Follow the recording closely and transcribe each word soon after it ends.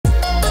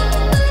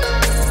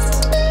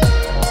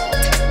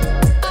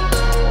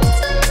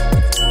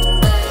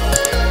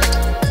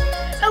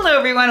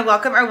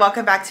everyone,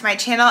 welcome back to my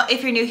channel.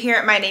 If you're new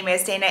here, my name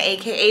is Dana,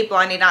 aka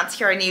Blondie Knots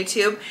here on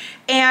YouTube.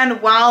 And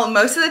while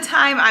most of the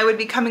time I would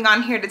be coming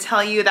on here to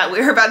tell you that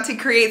we're about to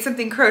create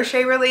something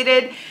crochet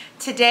related,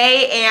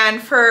 today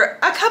and for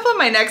a couple of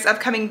my next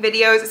upcoming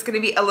videos, it's going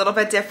to be a little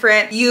bit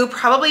different. You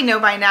probably know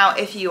by now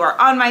if you are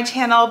on my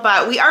channel,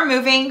 but we are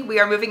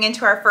moving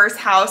into our first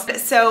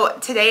house. So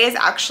today is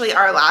actually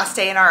our last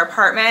day in our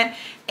apartment,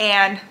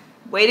 and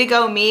way to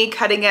go me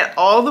cutting it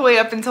all the way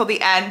up until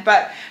the end.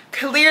 But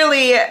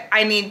clearly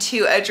I need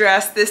to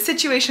address this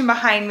situation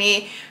behind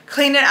me,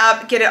 clean it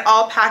up, get it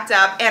all packed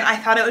up, and I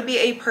thought it would be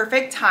a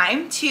perfect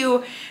time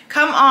to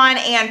come on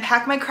and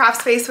pack my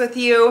craft space with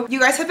you. You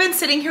guys have been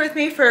sitting here with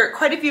me for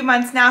quite a few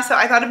months now, so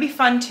I thought it'd be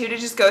fun too to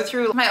just go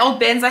through my old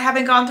bins I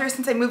haven't gone through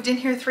since I moved in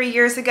here 3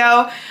 years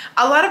ago.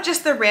 A lot of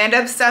just the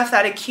random stuff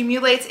that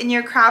accumulates in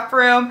your craft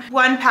room.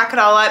 One, pack it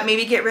all up,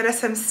 maybe get rid of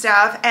some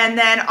stuff. And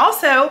then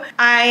also,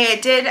 I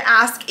did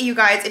ask you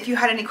guys if you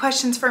had any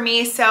questions for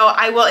me, so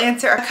I will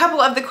answer a couple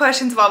of the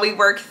questions while we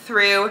work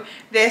through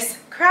this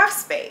craft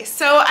space.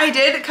 So I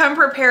did come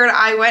prepared.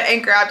 I went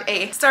and grabbed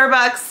a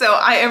Starbucks, so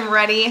I am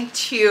ready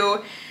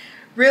to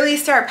really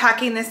start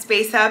packing this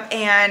space up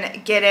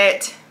and get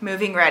it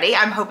moving ready.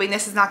 I'm hoping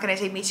this is not going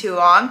to take me too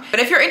long. But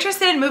if you're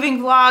interested in moving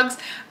vlogs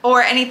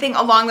or anything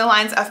along the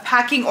lines of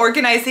packing,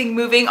 organizing,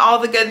 moving, all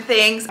the good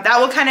things, that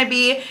will kind of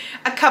be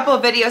a couple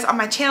of videos on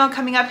my channel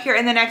coming up here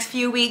in the next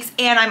few weeks.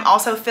 And I'm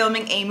also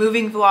filming a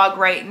moving vlog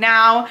right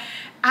now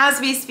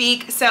as we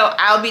speak, so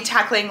I'll be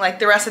tackling like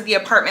the rest of the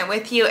apartment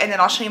with you, and then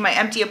I'll show you my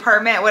empty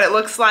apartment, what it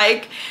looks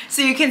like,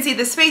 so you can see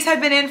the space I've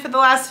been in for the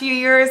last few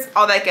years,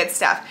 all that good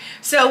stuff.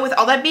 So with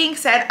all that being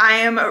said, I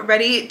am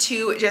ready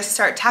to just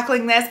start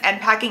tackling this and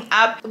packing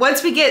up.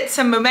 Once we get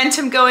some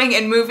momentum going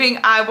and moving,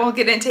 I will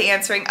get into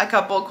answering a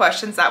couple of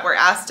questions that were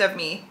asked of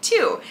me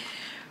too.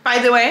 By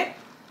the way,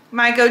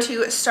 my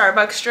go-to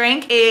Starbucks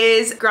drink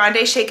is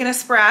Grande Shaken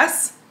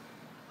Espresso,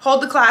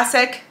 Hold the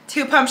Classic,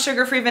 2-pump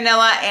sugar-free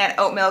vanilla, and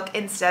oat milk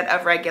instead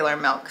of regular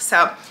milk.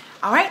 So,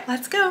 all right,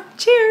 let's go.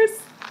 Cheers.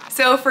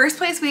 So first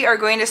place we are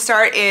going to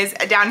start is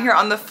down here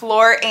on the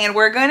floor, and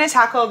we're going to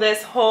tackle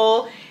this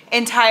whole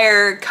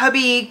entire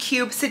cubby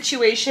cube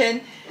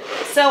situation.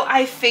 So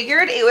I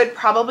figured it would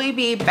probably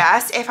be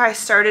best if I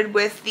started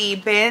with the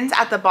bins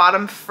at the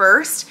bottom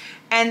first,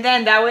 and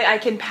then that way I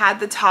can pad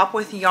the top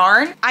with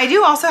yarn. I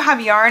do also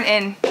have yarn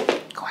in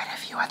quite a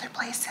few other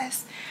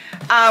places.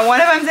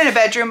 One of them's in a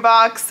bedroom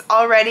box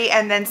already,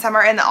 and then some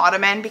are in the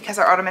ottoman because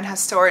our ottoman has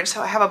storage,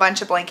 so I have a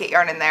bunch of blanket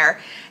yarn in there,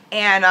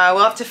 and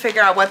we'll have to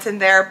figure out what's in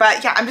there.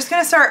 But yeah, I'm just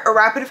gonna start a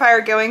rapid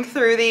fire going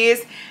through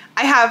these.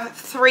 I have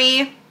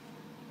 3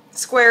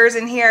 squares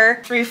in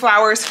here, 3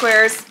 flower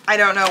squares. I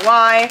don't know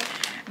why.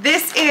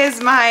 This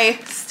is my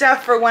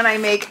stuff for when I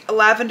make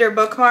lavender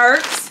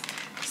bookmarks.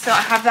 So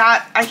I have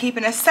that I keep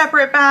in a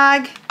separate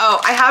bag. Oh,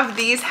 I have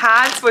these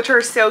hats, which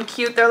are so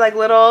cute. They're like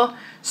little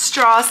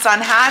straw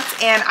sun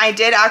hats, and I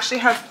did actually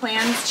have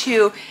plans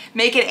to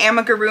make an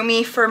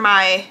amigurumi for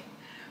my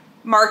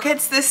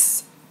markets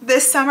this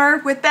summer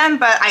with them,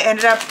 but I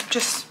ended up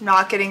just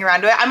not getting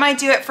around to it. I might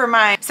do it for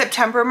my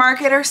September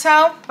market or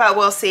so, but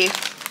we'll see.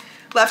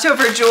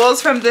 Leftover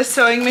jewels from this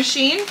sewing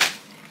machine.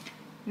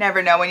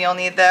 Never know when you'll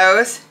need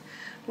those.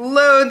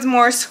 Loads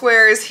more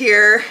squares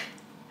here.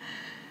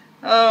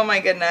 Oh my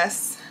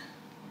goodness.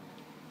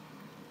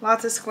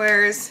 Lots of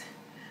squares.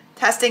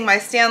 Testing my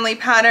Stanley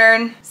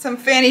pattern, some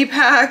fanny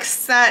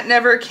packs that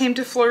never came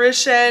to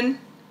fruition.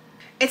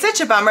 It's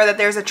such a bummer that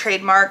there's a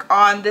trademark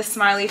on this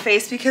smiley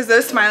face, because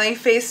those smiley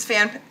face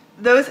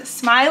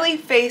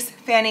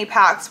fanny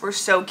packs were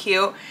so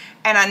cute,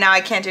 and now I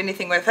can't do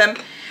anything with them.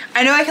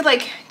 I know I could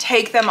like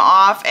take them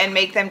off and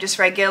make them just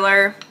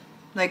regular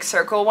like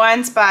circle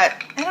ones, but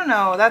I don't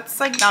know, that's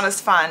like not as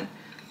fun.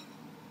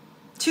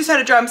 2 sets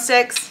of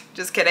drumsticks,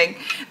 just kidding.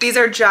 These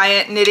are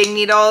giant knitting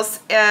needles,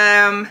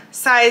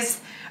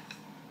 size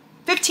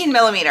 15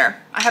 millimeter.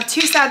 I have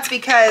 2 sets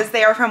because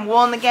they are from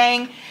Wool and the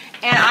Gang,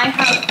 and I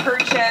have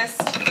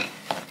purchased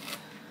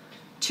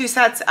 2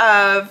 sets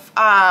of,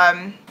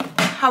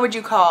 how would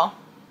you call?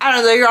 I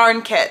don't know, they're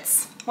yarn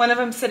kits. One of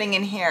them sitting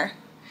in here.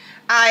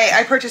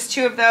 I purchased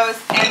 2 of those,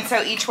 and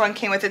so each one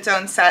came with its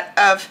own set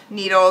of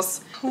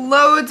needles.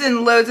 Loads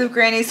and loads of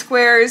granny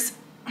squares.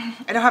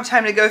 I don't have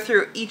time to go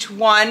through each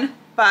one,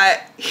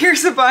 but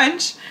here's a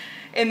bunch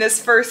in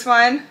this first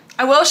one.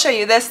 I will show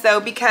you this though,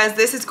 because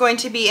this is going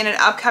to be in an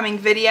upcoming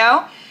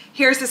video.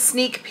 Here's a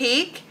sneak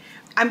peek.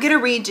 I'm gonna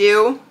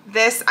redo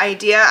this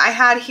idea I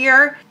had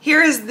here.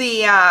 Here is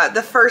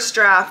the first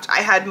draft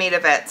I had made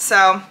of it,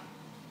 so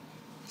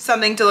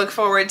something to look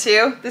forward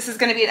to. This is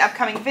gonna be an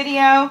upcoming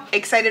video.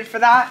 Excited for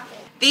that.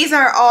 These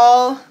are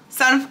all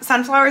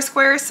sunflower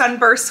squares,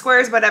 sunburst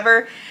squares,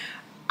 whatever.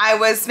 I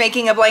was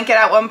making a blanket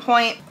at one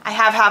point. I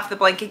have half the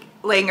blanket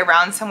laying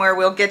around somewhere.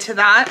 We'll get to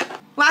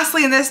that.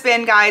 Lastly in this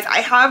bin, guys,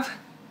 I have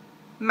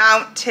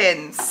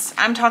mountains.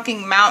 I'm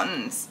talking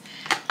mountains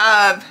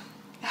of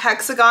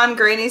hexagon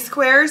granny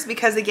squares,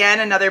 because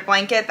again, another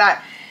blanket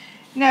that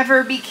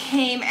never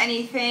became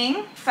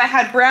anything. So I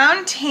had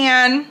brown,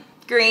 tan,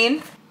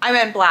 green. I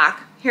meant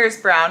black. Here's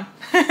brown.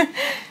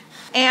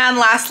 And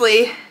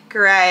lastly,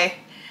 gray.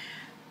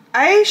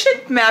 I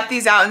should map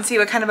these out and see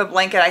what kind of a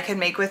blanket I could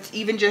make with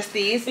even just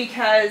these,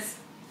 because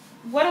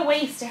what a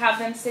waste to have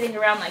them sitting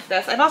around like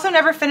this. I've also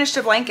never finished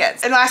a blanket.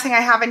 And the last thing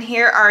I have in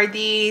here are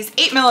these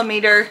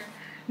 8mm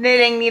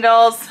knitting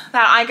needles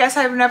that I guess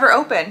I've never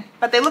opened,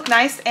 but they look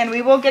nice, and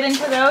we will get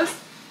into those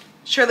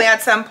surely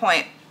at some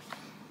point.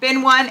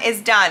 Bin 1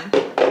 is done.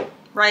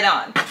 Right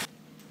on.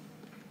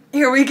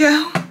 Here we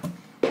go.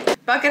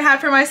 Bucket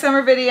hat from my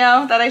summer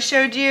video that I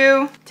showed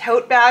you.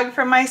 Tote bag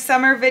from my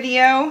summer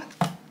video.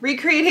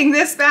 Recreating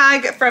this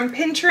bag from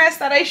Pinterest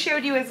that I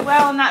showed you as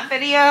well in that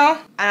video.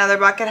 Another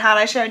bucket hat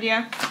I showed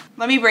you.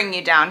 Let me bring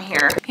you down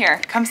here. Here,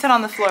 come sit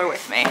on the floor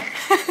with me.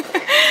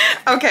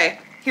 Okay,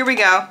 here we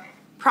go.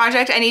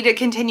 Project I need to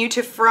continue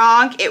to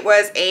frog. It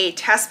was a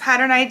test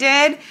pattern I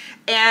did,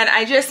 and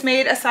I just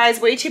made a size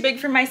way too big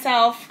for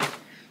myself,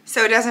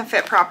 so it doesn't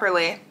fit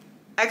properly.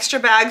 Extra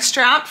bag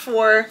strap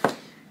for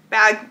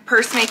bag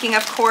purse making,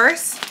 of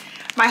course.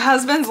 My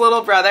husband's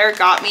little brother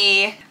got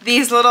me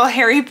these little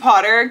Harry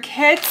Potter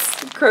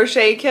kits,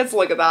 crochet kits,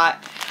 look at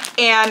that.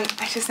 And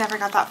I just never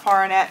got that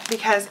far in it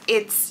because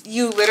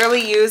you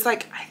literally use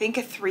like, I think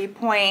a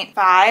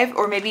 3.5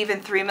 or maybe even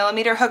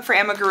 3mm hook for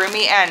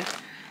amigurumi, and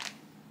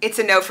it's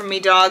a no from me,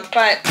 dog,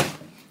 but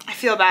I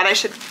feel bad. I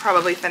should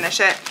probably finish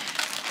it.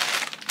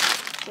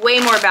 Way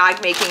more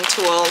bag making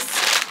tools.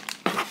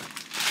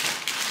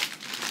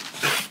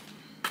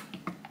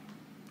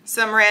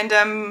 Some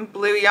random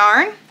blue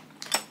yarn.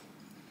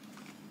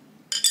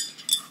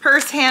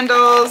 Purse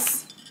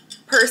handles.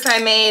 Purse I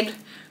made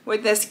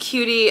with this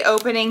cutie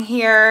opening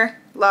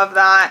here. Love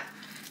that.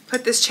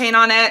 Put this chain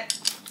on it.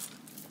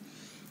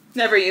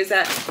 Never use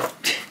it.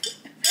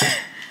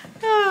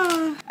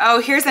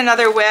 Oh, here's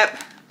another whip.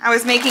 I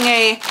was making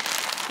a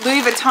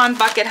Louis Vuitton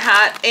bucket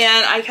hat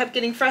and I kept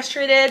getting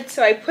frustrated,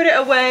 so I put it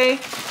away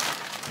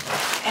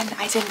and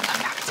I didn't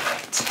come back to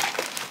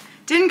it.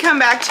 Didn't come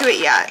back to it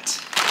yet.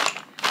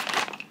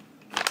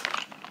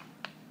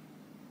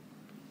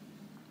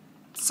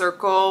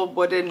 Circle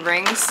wooden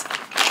rings.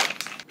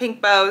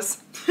 Pink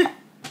bows.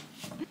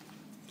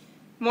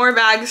 More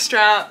bag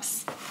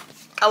straps.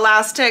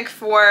 Elastic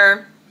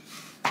for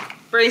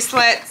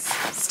bracelets,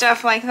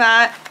 stuff like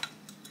that.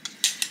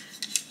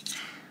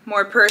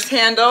 More purse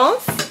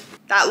handles.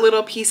 That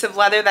little piece of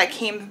leather that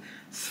came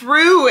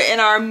through in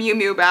our Miu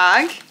Miu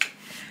bag.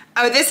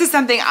 Oh, this is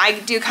something I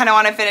do kind of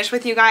want to finish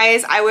with you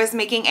guys. I was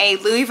making a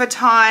Louis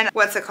Vuitton,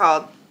 what's it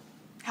called?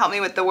 Help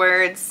me with the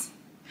words.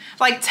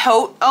 Like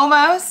tote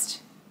almost.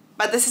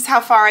 But this is how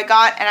far I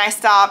got and I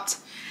stopped.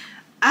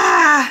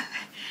 I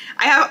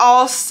have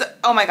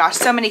oh my gosh,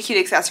 so many cute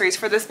accessories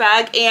for this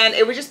bag, and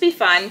it would just be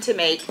fun to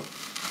make.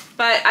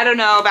 But I don't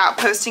know about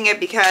posting it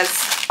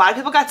because a lot of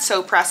people got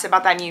so pressed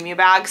about that Miu Miu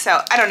bag,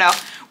 so I don't know.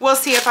 We'll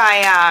see if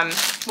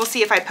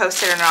I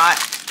post it or not.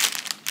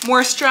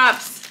 More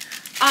straps,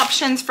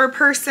 options for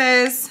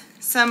purses,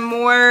 some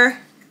more.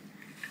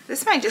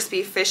 This might just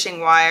be fishing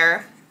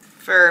wire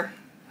for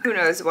who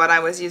knows what I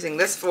was using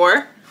this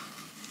for.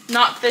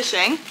 Not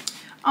fishing.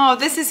 Oh,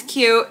 this is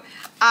cute.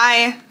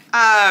 I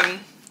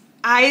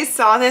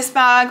saw this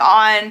bag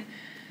on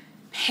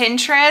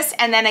Pinterest,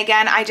 and then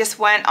again I just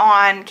went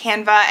on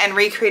Canva and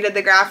recreated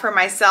the graph for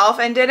myself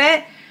and did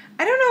it.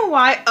 I don't know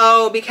why.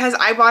 Oh, because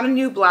I bought a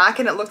new black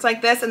and it looked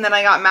like this, and then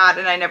I got mad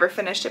and I never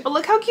finished it. But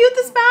look how cute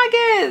this bag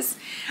is.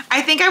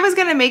 I think I was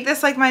gonna make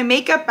this like my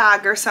makeup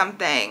bag or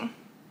something.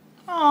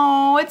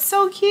 Oh, it's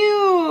so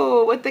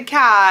cute with the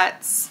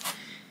cats.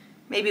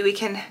 Maybe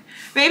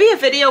a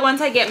video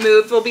once I get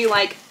moved will be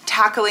like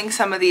tackling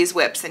some of these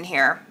whips in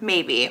here,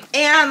 maybe.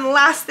 And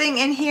last thing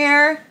in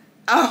here,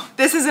 oh,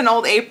 this is an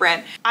old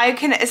apron. I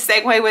can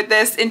segue with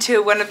this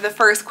into one of the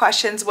first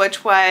questions,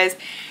 which was,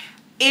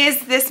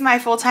 is this my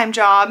full-time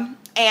job?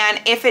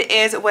 And if it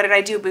is, what did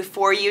I do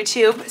before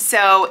YouTube?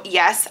 So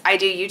yes, I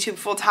do YouTube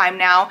full-time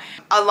now,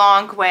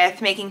 along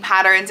with making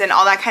patterns and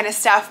all that kind of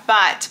stuff.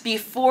 But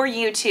before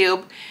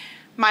YouTube,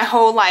 my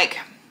whole like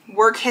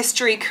work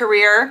history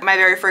career, my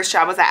very first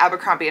job was at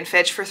Abercrombie &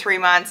 Fitch for 3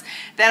 months.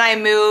 Then I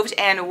moved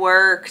and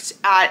worked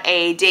at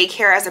a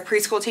daycare as a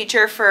preschool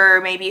teacher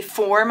for maybe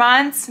 4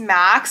 months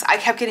max. I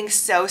kept getting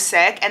so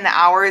sick and the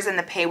hours and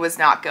the pay was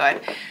not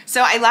good.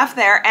 So I left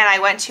there and I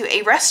went to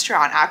a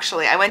restaurant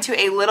actually. I went to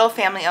a little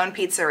family-owned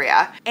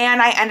pizzeria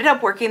and I ended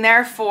up working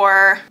there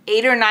for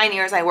 8 or 9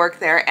 years. I worked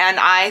there and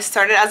I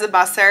started as a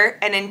busser,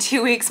 and in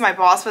 2 weeks my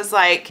boss was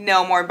like,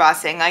 no more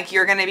bussing. Like,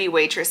 you're gonna be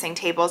waitressing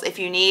tables. If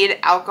you need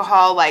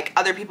alcohol, like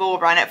other people will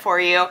run it for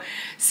you.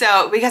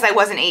 So because I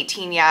wasn't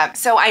 18 yet.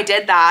 So I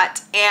did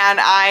that and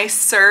I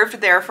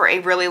served there for a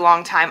really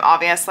long time.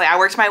 Obviously, I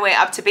worked my way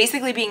up to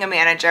basically being a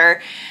manager,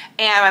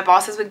 and my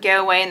bosses would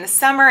go away in the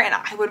summer and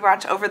I would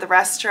watch over the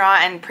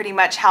restaurant and pretty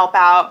much help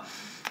out.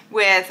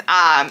 with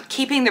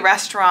keeping the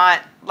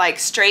restaurant like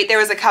straight. There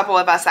was a couple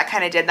of us that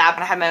kind of did that,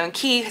 but I had my own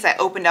key because I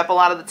opened up a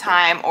lot of the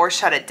time or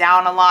shut it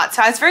down a lot.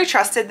 So I was very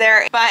trusted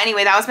there. But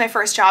anyway, that was my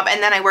first job,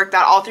 and then I worked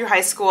that all through high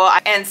school.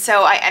 And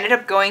so I ended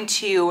up going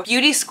to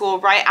beauty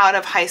school right out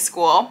of high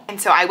school. And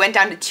so I went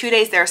down to 2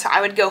 days there. So I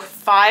would go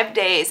 5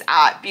 days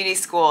at beauty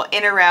school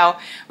in a row.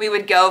 We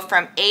would go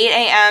from 8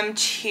 a.m.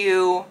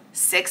 to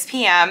 6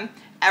 p.m.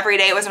 Every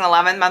day. It was an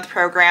 11-month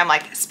program,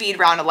 like speed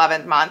round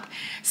 11th month.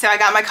 So I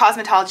got my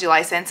cosmetology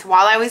license.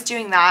 While I was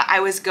doing that,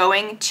 I was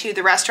going to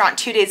the restaurant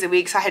 2 days a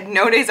week, so I had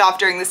no days off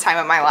during this time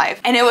of my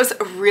life. And it was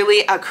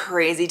really a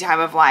crazy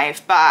time of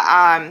life,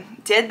 but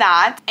did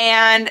that.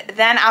 And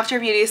then after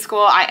beauty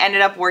school, I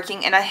ended up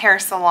working in a hair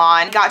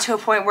salon. Got to a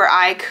point where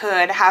I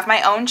could have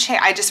my own chair.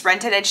 I just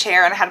rented a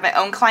chair and had my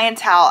own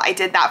clientele. I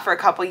did that for a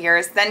couple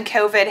years. Then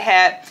COVID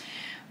hit.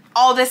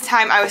 All this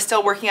time I was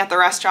still working at the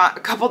restaurant a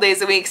couple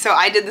days a week, so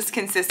I did this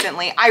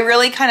consistently. I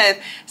really kind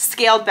of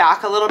scaled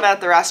back a little bit at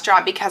the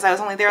restaurant because I was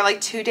only there like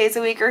 2 days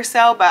a week or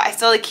so, but I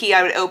still had a key.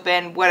 I would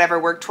open, whatever,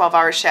 work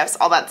 12-hour shifts,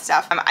 all that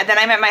stuff. Then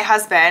I met my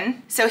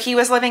husband. So he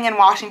was living in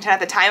Washington at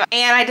the time,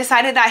 and I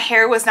decided that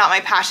hair was not my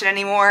passion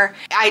anymore.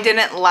 I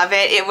didn't love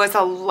it. It was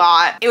a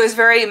lot. It was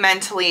very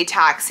mentally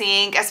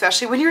taxing,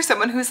 especially when you're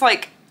someone who's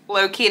like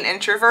low-key an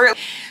introvert.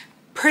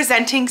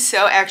 Presenting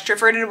so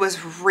extroverted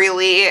was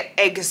really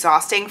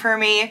exhausting for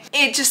me.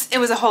 It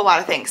was a whole lot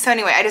of things. So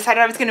anyway, I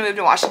decided I was gonna move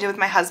to Washington with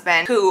my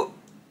husband, who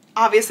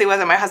obviously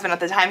wasn't my husband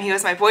at the time. He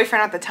was my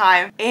boyfriend at the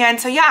time. And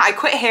so yeah, I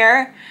quit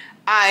hair.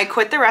 I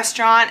quit the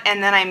restaurant,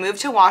 and then I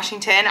moved to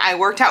Washington. I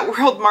worked at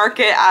World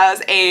Market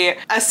as a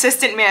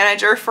assistant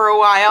manager for a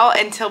while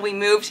until we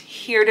moved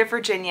here to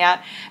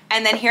Virginia.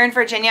 And then here in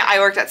Virginia, I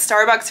worked at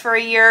Starbucks for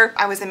a year.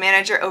 I was a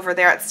manager over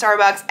there at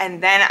Starbucks,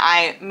 and then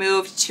I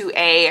moved to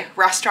a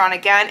restaurant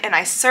again, and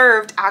I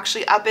served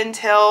actually up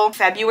until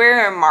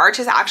February or March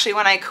is actually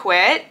when I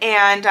quit.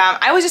 And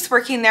I was just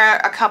working there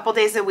a couple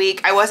days a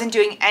week. I wasn't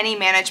doing any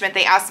management.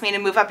 They asked me to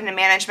move up into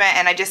management,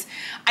 and I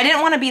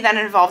didn't want to be that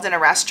involved in a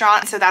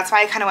restaurant. So that's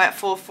why I kind of went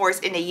full force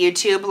into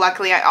YouTube.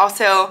 Luckily, I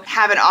also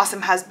have an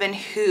awesome husband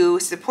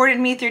who supported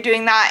me through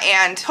doing that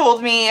and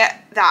told me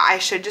that I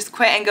should just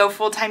quit and go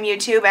full-time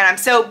YouTube, and I'm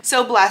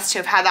so blessed to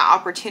have had that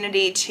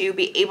opportunity to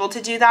be able to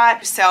do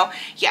that. So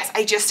yes,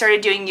 I just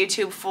started doing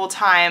YouTube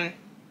full-time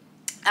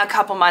a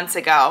couple months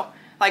ago.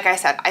 Like I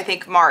said, I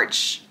think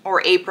March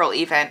or April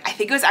even. I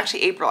think it was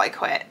actually April I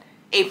quit.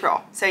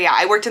 April. So yeah,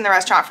 I worked in the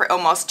restaurant for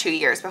almost 2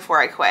 years before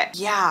I quit.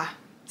 Yeah,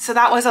 so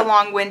that was a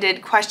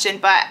long-winded question,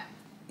 but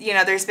you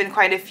know, there's been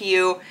quite a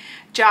few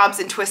jobs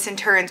and twists and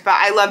turns, but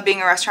I love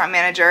being a restaurant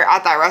manager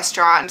at that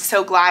restaurant. I'm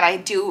so glad I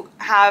do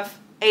have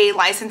a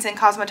license in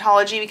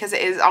cosmetology because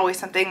it is always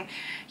something,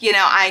 you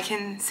know, I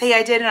can say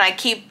I did, and I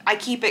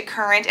keep it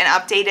current and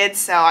updated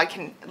so I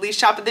can at least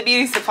shop at the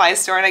beauty supply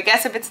store. And I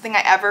guess if it's something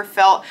I ever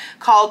felt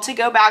called to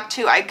go back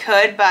to, I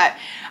could, but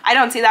I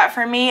don't see that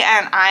for me,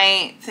 and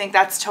I think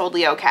that's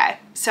totally okay.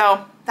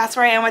 So that's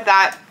where I am with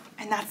that,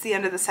 and that's the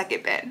end of the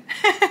second bin.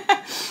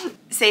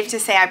 Safe to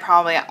say I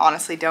probably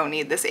honestly don't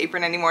need this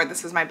apron anymore.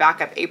 This was my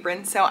backup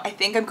apron, so I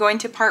think I'm going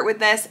to part with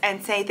this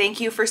and say thank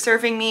you for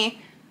serving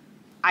me.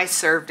 I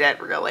served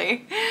it,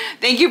 really.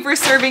 Thank you for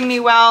serving me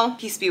well.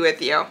 Peace be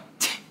with you.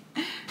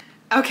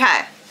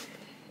 Okay,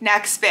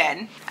 next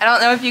bin. I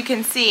don't know if you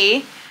can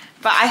see,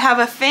 but I have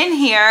a Finn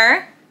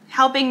here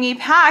helping me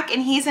pack,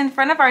 and he's in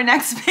front of our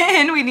next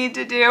bin we need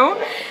to do.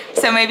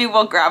 So maybe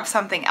we'll grab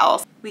something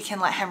else. We can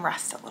let him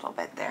rest a little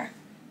bit there.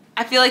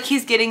 I feel like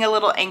he's getting a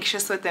little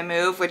anxious with the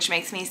move, which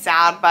makes me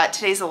sad, but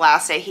today's the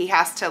last day. He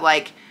has to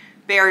like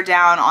bear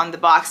down on the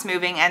box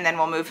moving, and then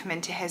we'll move him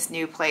into his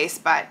new place.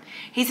 But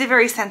he's a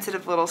very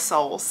sensitive little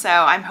soul, so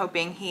I'm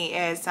hoping he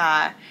is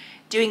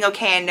doing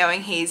okay and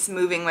knowing he's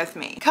moving with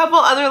me. A couple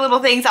other little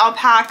things I'll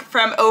pack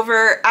from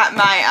over at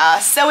my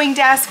sewing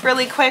desk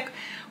really quick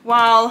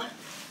while,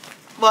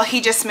 well, he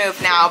just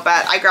moved now,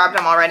 but I grabbed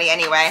him already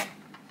anyway.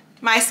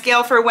 My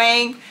scale for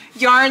weighing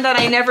yarn that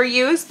I never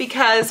use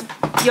because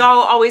y'all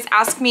always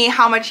ask me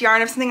how much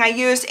yarn of something I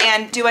used,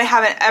 and do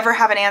I ever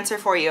have an answer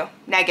for you?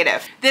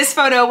 Negative. This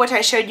photo, which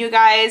I showed you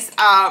guys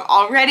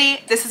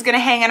already, this is gonna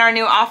hang in our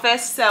new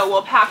office, so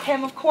we'll pack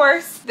him, of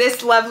course.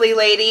 This lovely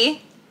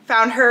lady,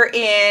 found her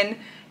in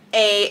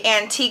a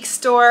antique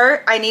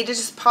store. I need to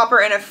just pop her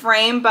in a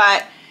frame,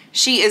 but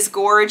she is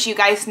gorgeous. You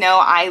guys know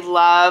I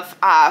love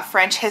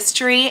French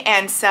history,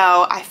 and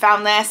so I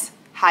found this,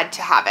 had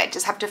to have it,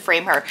 just have to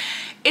frame her.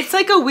 It's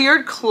like a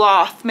weird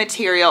cloth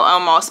material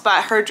almost,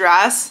 but her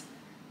dress,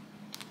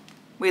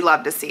 we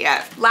love to see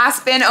it.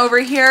 Last bin over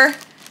here,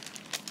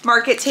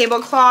 market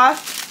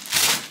tablecloth.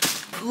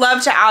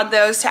 Love to add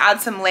those to add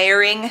some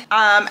layering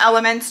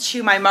elements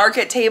to my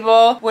market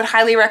table. Would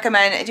highly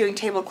recommend doing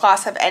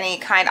tablecloths of any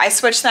kind. I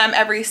switch them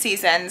every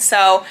season.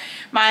 So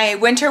my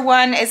winter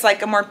one is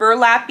like a more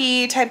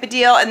burlap-y type of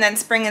deal, and then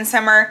spring and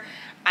summer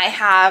I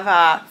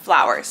have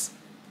flowers.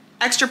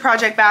 Extra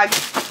project bag,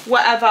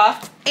 whatever.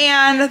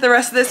 And the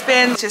rest of this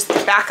bin is just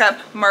backup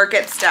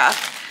market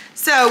stuff.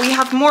 So we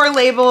have more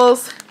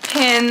labels,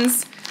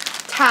 pins,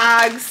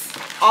 tags,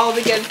 all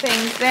the good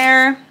things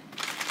there.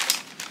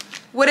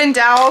 wooden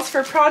dowels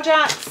for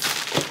projects.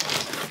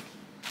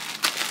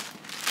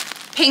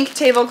 Pink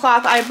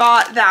tablecloth I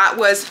bought that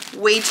was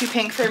way too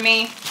pink for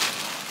me.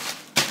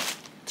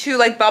 Too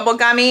like bubble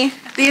gummy.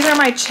 These are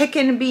my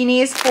chicken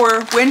beanies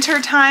for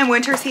winter time,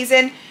 winter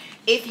season.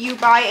 If you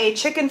buy a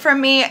chicken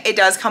from me, it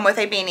does come with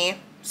a beanie.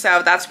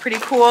 So that's pretty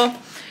cool.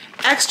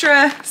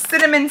 Extra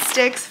cinnamon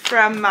sticks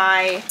from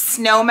my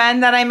snowmen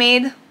that I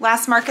made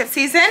last market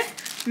season.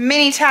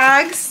 Mini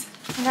tags.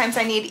 Sometimes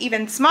I need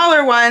even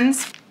smaller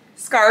ones.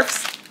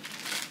 Scarves.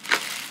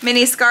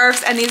 Mini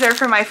scarves, and these are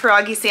for my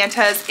Froggy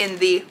Santas in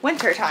the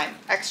winter time.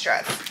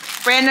 Extras.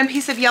 Random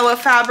piece of yellow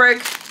fabric.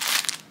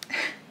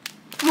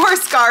 More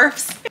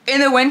scarves. In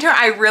the winter,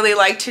 I really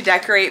like to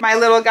decorate my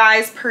little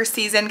guys per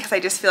season because I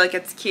just feel like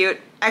it's cute.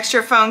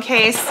 Extra phone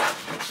case.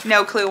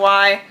 No clue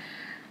why.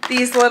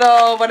 These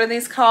little, what are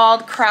these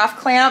called? Craft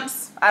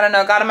clamps. I don't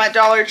know, got them at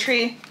Dollar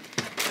Tree.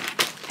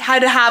 Had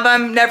to have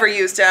them, never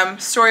used them.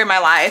 Story of my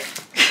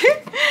life.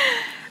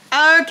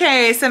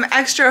 Okay, some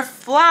extra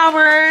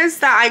flowers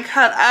that I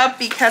cut up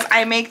because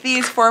I make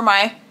these for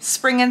my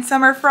spring and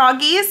summer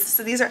froggies.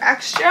 So these are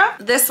extra.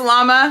 This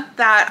llama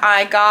that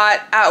I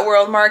got at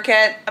World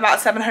Market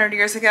about 700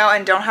 years ago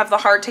and don't have the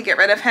heart to get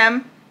rid of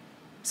him.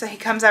 So he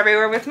comes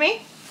everywhere with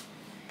me.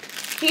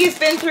 He's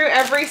been through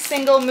every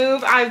single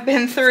move I've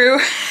been through.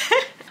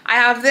 I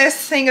have this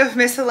thing of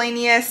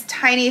miscellaneous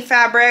tiny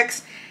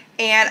fabrics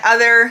and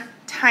other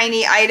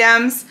tiny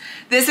items.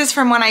 This is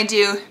from when I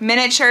do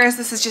miniatures.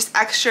 This is just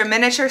extra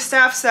miniature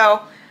stuff,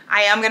 so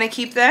I am gonna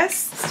keep this.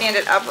 Stand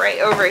it up right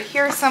over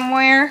here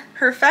somewhere.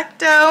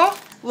 Perfecto.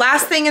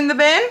 Last thing in the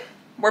bin,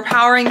 we're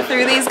powering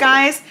through these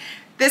guys.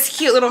 This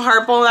cute little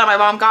heart bowl that my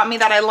mom got me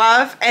that I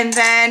love. And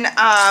then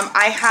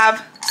I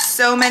have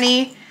so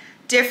many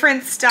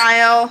different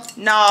style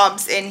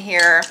knobs in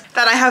here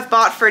that I have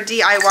bought for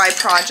DIY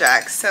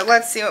projects. So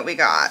let's see what we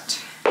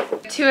got.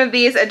 Two of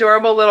these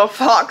adorable little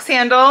fox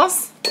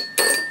handles.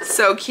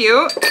 So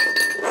cute.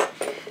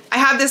 I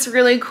have this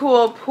really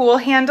cool pool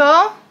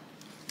handle.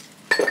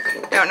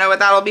 Don't know what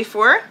that'll be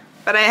for,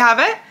 but I have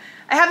it.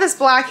 I have this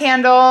black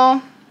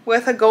handle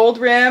with a gold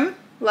rim.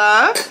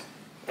 Love.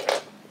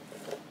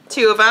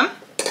 Two of them.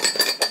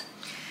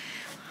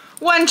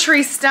 One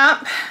tree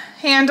stump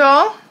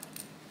handle.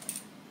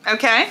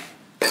 Okay.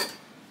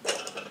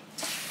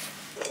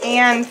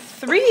 And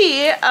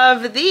three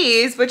of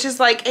these, which is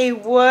like a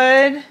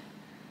wood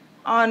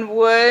on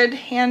wood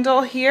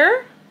handle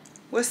here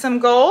with some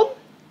gold.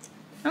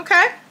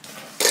 Okay.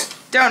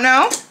 Don't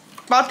know.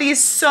 Bought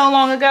these so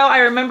long ago. I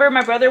remember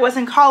my brother was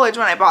in college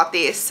when I bought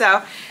these,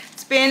 so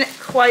it's been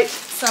quite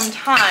some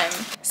time.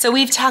 So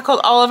we've tackled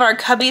all of our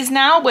cubbies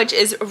now, which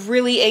is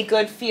really a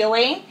good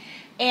feeling.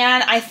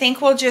 And I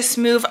think we'll just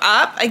move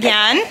up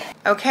again.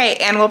 Okay,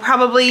 and we'll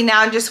probably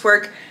now just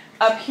work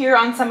up here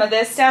on some of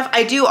this stuff.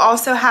 I do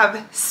also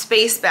have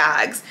space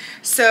bags.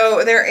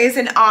 So there is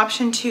an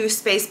option to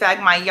space bag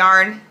my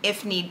yarn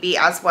if need be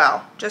as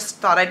well. Just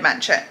thought I'd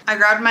mention. I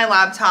grabbed my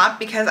laptop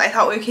because I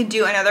thought we could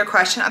do another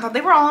question. I thought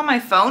they were all on my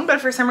phone,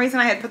 but for some reason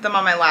I had put them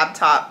on my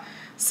laptop.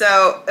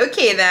 So,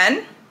 okay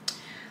then.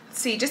 Let's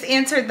see, just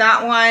answered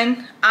that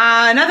one.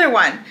 Another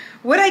one.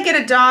 Would I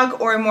get a dog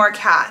or more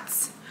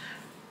cats?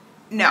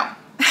 No.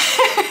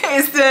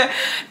 Is the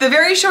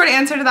very short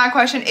answer to that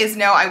question is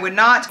no, I would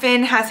not.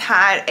 Finn has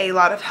had a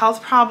lot of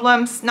health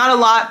problems. Not a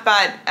lot,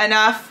 but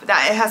enough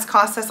that it has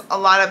cost us a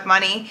lot of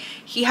money.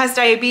 He has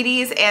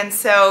diabetes, and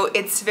so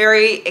it's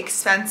very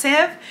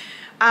expensive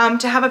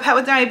to have a pet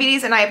with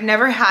diabetes, and I've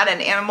never had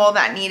an animal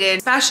that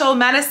needed special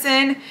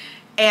medicine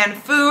and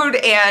food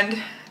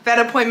and vet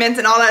appointments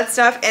and all that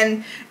stuff,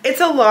 and it's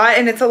a lot,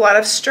 and it's a lot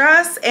of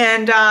stress.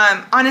 And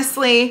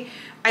honestly,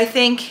 I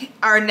think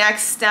our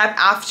next step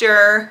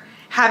after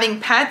having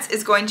pets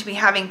is going to be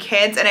having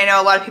kids, and I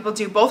know a lot of people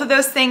do both of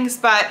those things,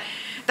 but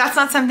that's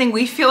not something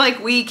we feel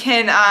like we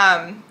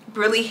can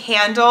really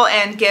handle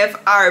and give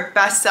our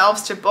best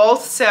selves to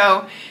both.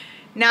 So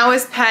now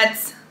is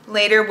pets,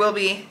 later will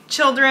be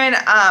children.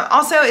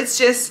 Also,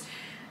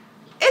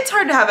 it's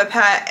hard to have a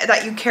pet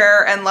that you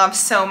care and love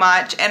so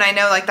much, and I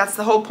know like that's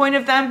the whole point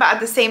of them, but at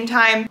the same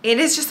time it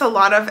is just a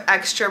lot of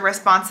extra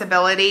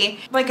responsibility.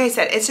 Like I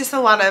said, it's just a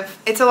lot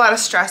of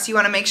stress. You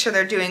want to make sure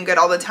they're doing good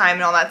all the time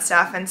and all that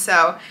stuff, and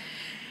so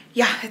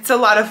yeah, it's a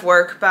lot of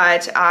work,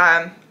 but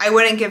I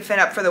wouldn't give Finn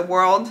up for the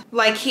world.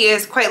 Like, he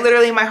is quite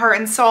literally my heart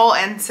and soul,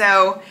 and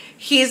so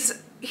he's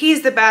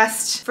the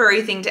best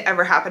furry thing to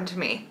ever happen to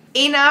me.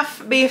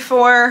 Enough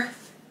before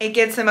it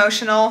gets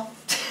emotional.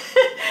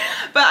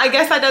 But I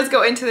guess that does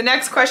go into the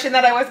next question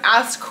that I was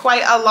asked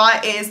quite a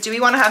lot is, do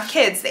we want to have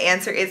kids? The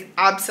answer is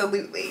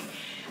absolutely.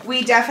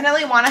 We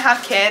definitely want to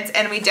have kids,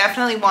 and we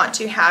definitely want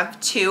to have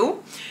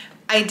two.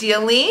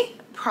 Ideally,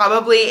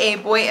 probably a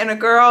boy and a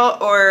girl,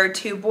 or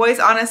two boys,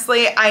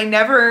 honestly. I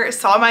never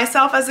saw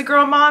myself as a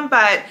girl mom,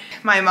 but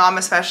my mom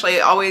especially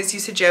always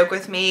used to joke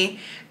with me,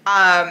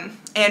 and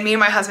me and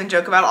my husband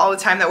joke about it all the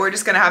time, that we're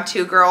just gonna have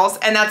two girls,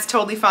 and that's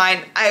totally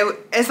fine.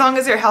 As long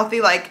as they're healthy,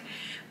 like,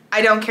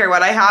 I don't care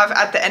what I have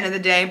at the end of the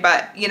day,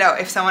 but you know,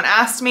 if someone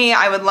asked me,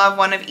 I would love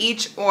one of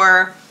each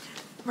or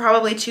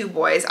probably 2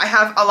 boys. I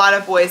have a lot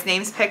of boys'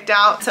 names picked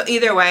out. So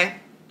either way,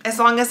 as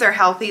long as they're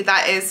healthy,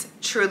 that is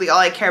truly all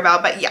I care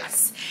about. But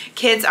yes,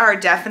 kids are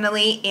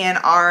definitely in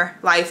our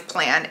life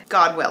plan,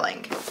 God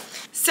willing.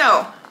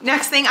 So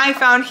next thing I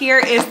found here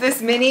is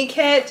this mini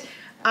kit.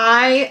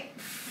 I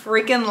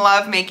freaking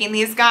love making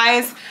these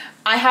guys.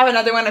 I have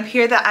another one up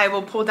here that I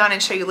will pull down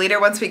and show you later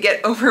once we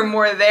get over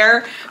more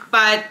there.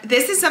 But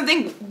this is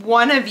something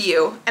one of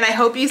you, and I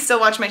hope you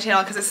still watch my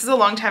channel because this is a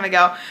long time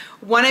ago,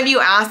 one of you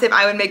asked if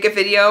I would make a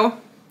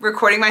video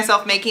recording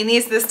myself making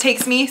these. This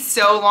takes me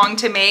so long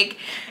to make.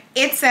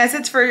 It says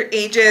it's for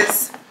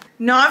ages,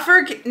 not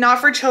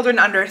for children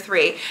under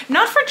 3,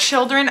 not for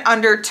children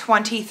under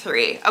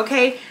 23,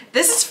 okay?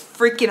 This is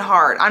freaking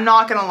hard. I'm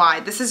not gonna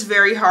lie. This is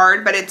very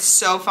hard, but it's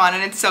so fun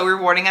and it's so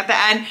rewarding at the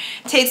end.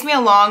 It takes me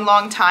a long,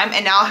 long time,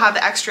 and now I'll have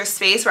the extra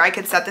space where I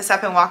could set this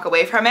up and walk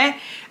away from it.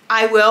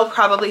 I will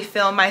probably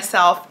film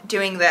myself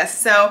doing this.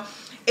 So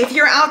if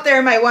you're out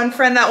there, my one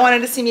friend that wanted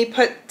to see me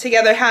put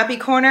together Happy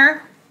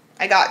Corner,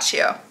 I got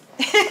you.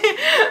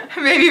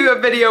 Maybe a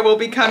video will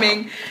be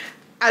coming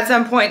at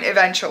some point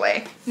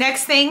eventually.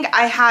 Next thing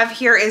I have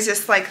here is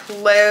just like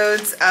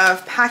loads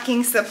of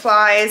packing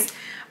supplies.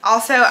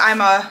 Also,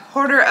 I'm a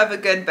hoarder of a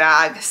good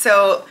bag.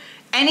 So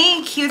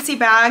any cutesy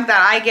bag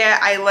that I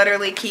get, I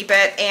literally keep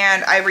it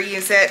and I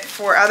reuse it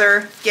for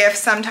other gifts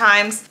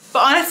sometimes.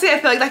 But honestly, I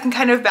feel like that can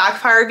kind of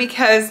backfire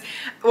because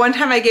one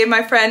time I gave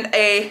my friend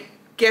a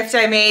gift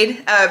I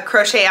made, a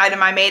crochet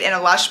item I made in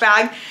a Lush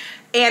bag.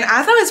 And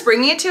as I was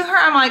bringing it to her,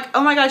 I'm like,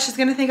 oh my God, she's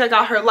gonna think I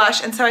got her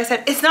Lush. And so I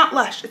said, it's not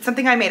Lush, it's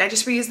something I made. I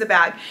just reused the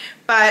bag.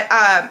 But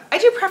I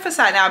do preface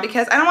that now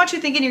because I don't want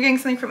you thinking you're getting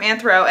something from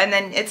Anthro and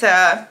then it's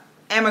a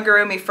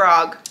amigurumi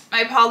frog.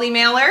 My poly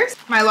mailers,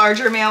 my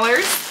larger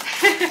mailers.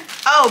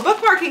 Oh,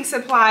 bookmarking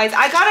supplies.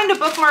 I got into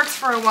bookmarks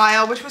for a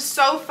while, which was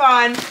so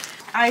fun.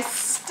 I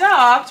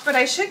stopped, but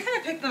I should kind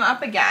of pick them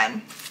up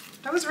again.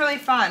 That was really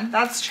fun.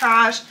 That's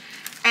trash.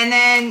 And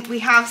then we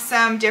have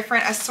some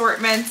different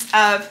assortments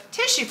of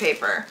tissue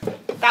paper.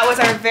 That was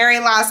our very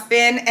last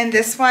bin. And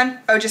this one,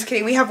 oh, just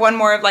kidding. We have one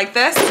more of like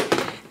this.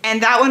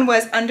 And that one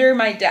was under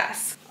my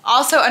desk.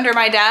 Also under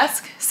my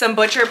desk, some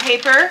butcher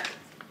paper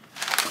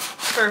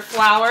for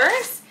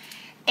flowers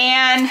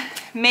and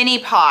mini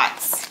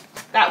pots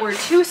that were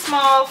too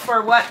small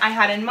for what I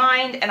had in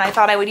mind. And I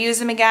thought I would use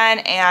them again.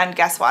 And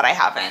guess what? I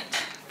haven't.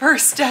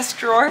 First desk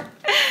drawer.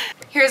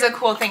 Here's a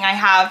cool thing I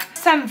have.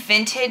 Some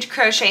vintage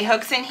crochet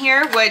hooks in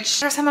here,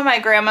 which are some of my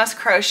grandma's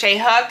crochet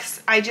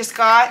hooks I just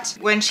got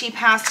when she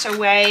passed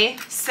away.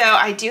 So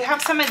I do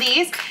have some of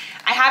these.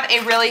 I have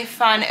a really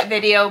fun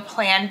video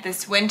planned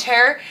this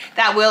winter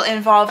that will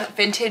involve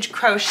vintage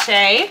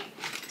crochet.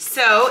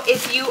 So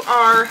if you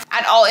are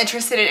at all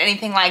interested in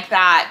anything like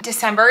that,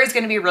 December is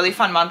gonna be a really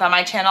fun month on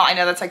my channel. I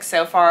know that's like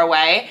so far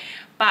away,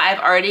 but I've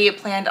already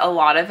planned a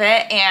lot of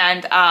it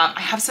and I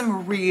have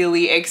some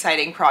really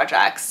exciting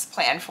projects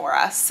planned for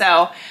us.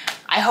 So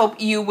I hope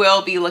you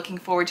will be looking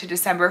forward to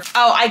December.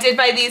 Oh, I did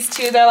buy these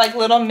too. They're like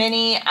little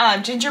mini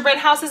gingerbread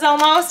houses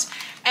almost.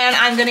 And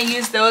I'm gonna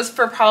use those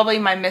for probably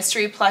my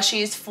mystery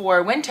plushies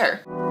for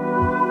winter.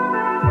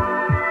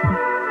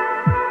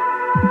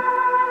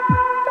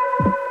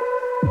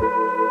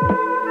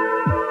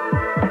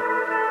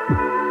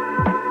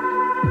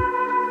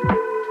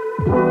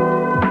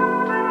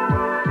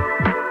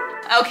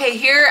 Okay,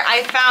 here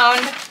I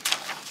found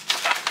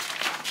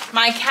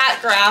my cat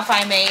graph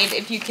I made.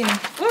 If you can,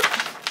 whoop.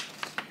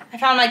 I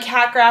found my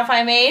cat graph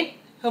I made.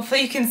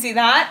 Hopefully you can see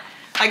that.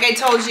 Like I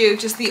told you,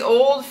 just the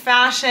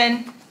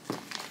old-fashioned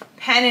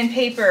pen and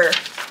paper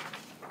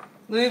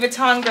Louis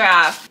Vuitton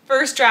graph.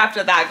 First draft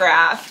of that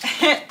graph.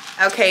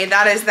 Okay,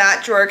 that is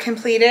that drawer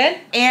completed.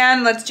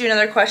 And let's do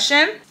another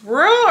question.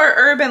 Rural or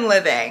urban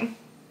living?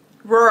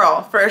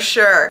 Rural, for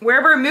sure.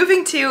 Where we're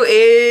moving to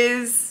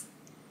is,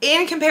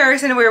 in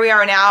comparison to where we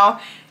are now,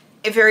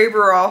 very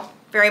rural,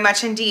 very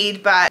much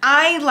indeed, but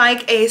I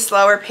like a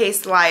slower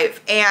paced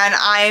life and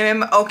I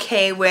am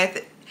okay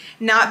with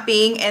not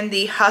being in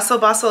the hustle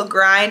bustle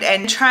grind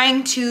and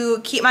trying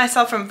to keep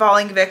myself from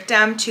falling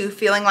victim to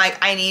feeling like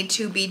I need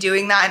to be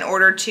doing that in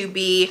order to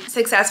be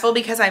successful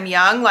because I'm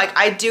young. Like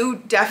I do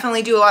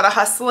definitely do a lot of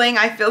hustling.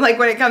 I feel like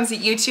when it comes to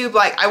YouTube,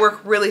 like I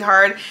work really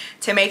hard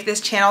to make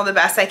this channel the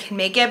best I can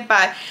make it,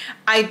 but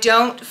I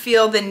don't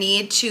feel the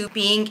need to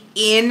being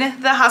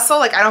in the hustle.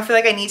 Like I don't feel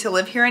like I need to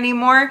live here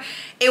anymore.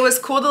 It was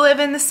cool to live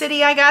in the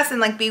city, I guess, and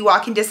like be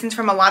walking distance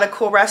from a lot of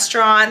cool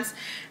restaurants,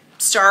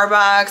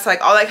 Starbucks, like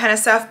all that kind of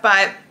stuff,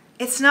 but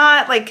it's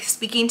not like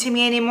speaking to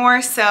me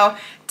anymore. So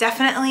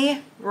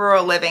definitely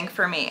rural living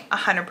for me,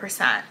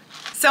 100%.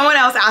 Someone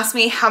else asked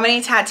me how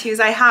many tattoos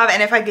I have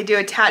and if I could do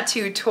a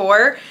tattoo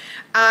tour.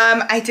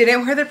 I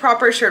didn't wear the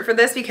proper shirt for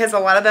this because a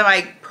lot of them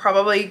I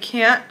probably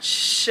can't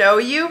show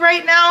you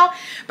right now,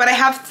 but I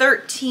have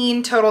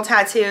 13 total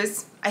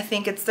tattoos. I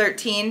think it's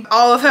 13.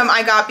 All of them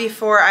I got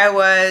before I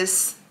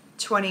was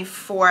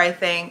 24, I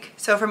think.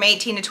 So from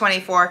 18 to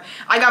 24.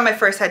 I got my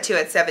first tattoo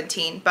at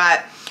 17,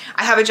 but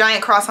I have a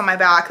giant cross on my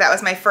back. That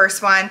was my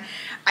first one.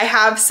 I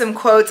have some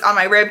quotes on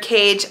my rib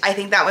cage. I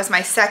think that was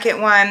my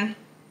second one.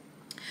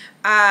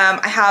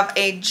 I have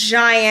a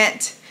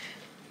giant,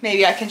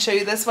 maybe I can show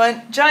you this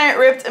one, giant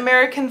ripped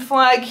American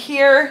flag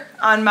here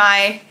on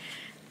my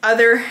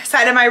other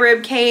side of my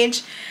rib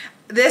cage.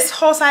 This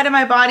whole side of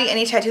my body,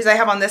 any tattoos I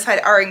have on this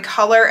side are in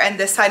color, and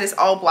this side is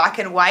all black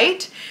and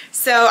white.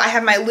 So I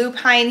have my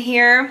lupine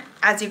here,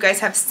 as you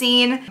guys have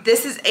seen.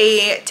 This is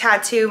a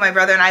tattoo my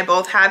brother and I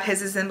both have.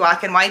 His is in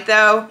black and white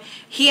though.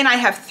 He and I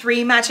have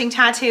 3 matching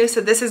tattoos. So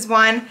this is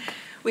one.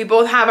 We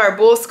both have our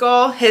bull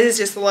skull. His is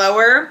just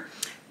lower.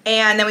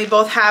 And then we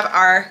both have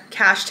our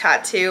cash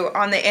tattoo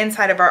on the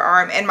inside of our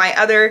arm. And my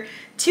other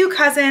 2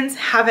 cousins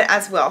have it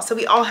as well. So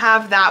we all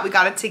have that. We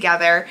got it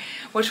together,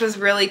 which was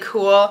really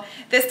cool.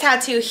 This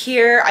tattoo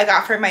here I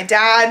got from my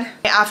dad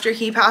after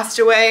he passed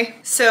away.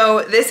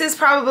 So this is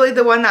probably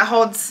the one that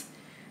holds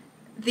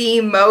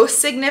the most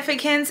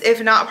significance,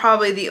 if not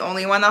probably the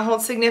only one that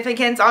holds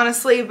significance,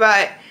 honestly.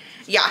 But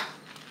yeah,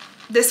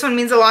 this one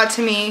means a lot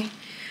to me.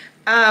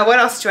 What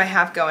else do I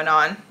have going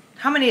on?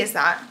 How many is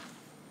that?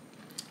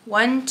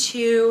 1,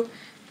 2,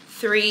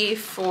 3,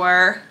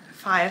 4,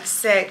 5,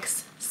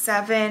 6,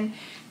 7, 8, 9,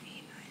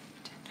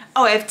 10.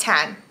 Oh, I have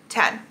 10.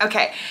 10.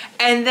 Okay.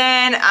 And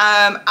then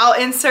I'll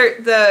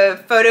insert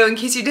the photo in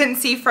case you didn't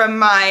see from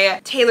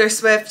my Taylor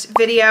Swift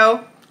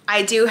video.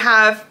 I do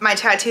have, my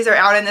tattoos are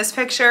out in this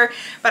picture,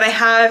 but I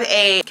have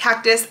a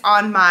cactus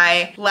on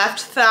my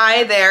left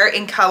thigh there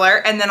in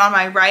color. And then on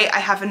my right, I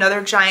have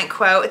another giant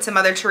quote. It's a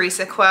Mother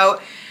Teresa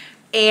quote.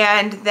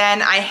 And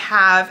then I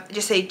have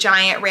just a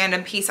giant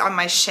random piece on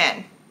my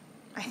shin.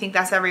 I think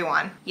that's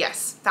everyone.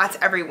 Yes, that's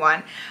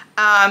everyone.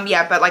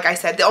 Yeah, but like I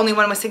said, the only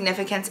one with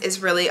significance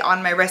is really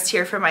on my wrist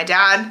here for my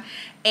dad.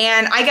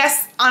 And I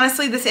guess,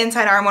 honestly, this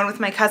inside arm one with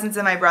my cousins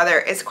and my brother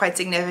is quite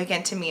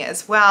significant to me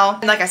as well.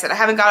 And like I said, I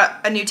haven't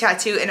got a new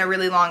tattoo in a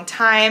really long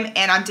time,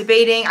 and I'm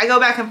debating. I go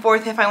back and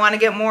forth if I want to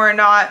get more or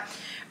not.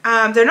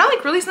 They're not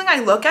like really something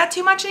I look at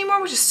too much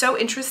anymore, which is so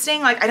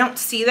interesting. Like, I don't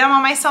see them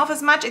on myself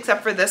as much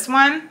except for this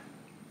one.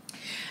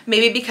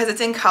 Maybe because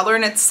it's in color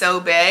and it's so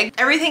big.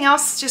 Everything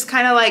else just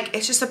kind of like,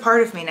 it's just a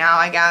part of me now,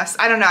 I guess.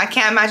 I don't know. I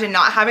can't imagine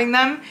not having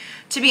them,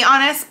 to be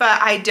honest, but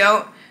I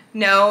don't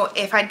know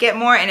if I'd get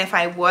more, and if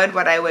I would,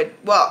 what I would.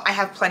 Well, I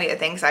have plenty of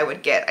things I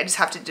would get. I just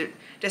have to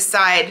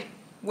decide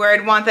where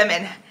I'd want them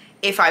and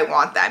if I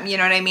want them, you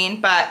know what I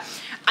mean? But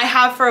I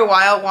have for a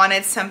while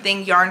wanted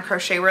something yarn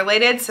crochet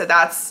related, so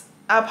that's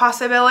a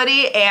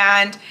possibility.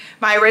 And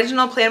my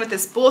original plan with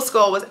this bull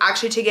skull was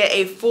actually to get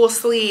a full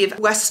sleeve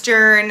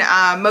Western,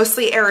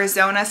 mostly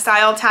Arizona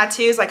style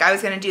tattoos. Like, I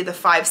was gonna do the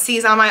 5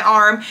 C's on my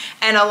arm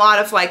and a lot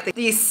of like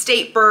these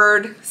state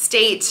bird,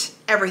 state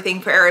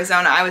everything for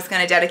Arizona I was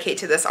gonna dedicate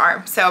to this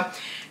arm. So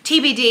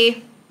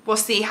TBD, we'll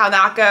see how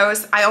that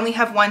goes. I only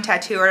have one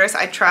tattoo artist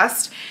I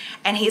trust,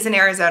 and he's in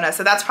Arizona.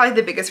 So that's probably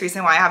the biggest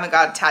reason why I haven't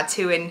got a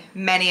tattoo in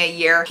many a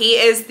year. He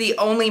is the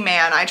only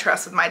man I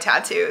trust with my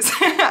tattoos.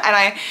 And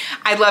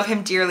I love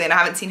him dearly, and I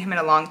haven't seen him in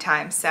a long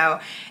time. So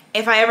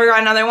if I ever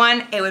got another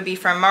one, it would be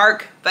from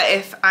Mark. But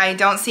if I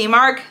don't see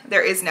Mark,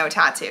 there is no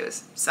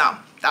tattoos. So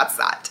that's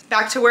that.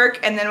 Back to work,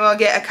 and then we'll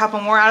get a couple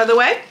more out of the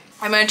way.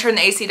 I'm gonna turn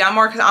the AC down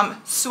more because I'm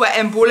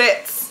sweating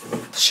bullets.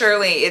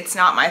 Surely it's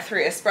not my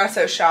 3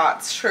 espresso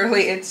shots.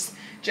 Surely it's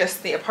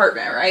just the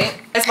apartment,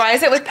 right? Why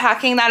is it with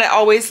packing that it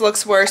always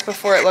looks worse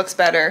before it looks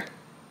better?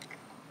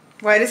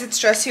 Why does it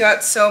stress you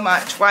out so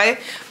much? Why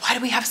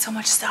do we have so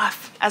much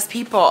stuff as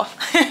people?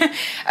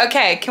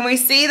 Okay, can we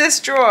see this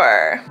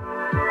drawer?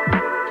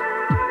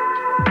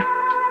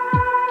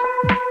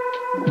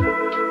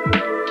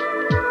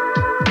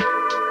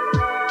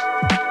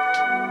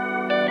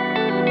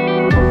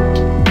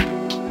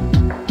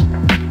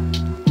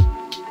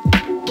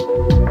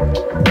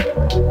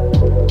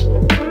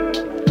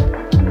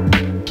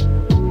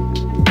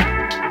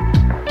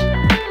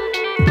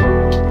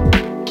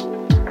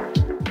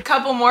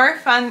 Couple more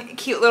fun,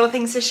 cute little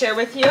things to share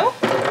with you.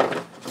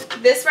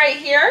 This right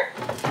here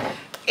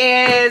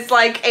is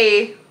like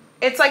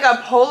it's like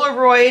a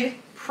Polaroid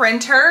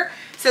printer.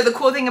 So the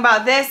cool thing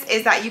about this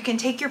is that you can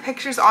take your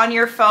pictures on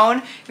your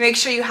phone. Make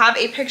sure you have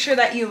a picture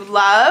that you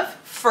love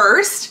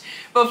first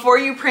before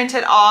you print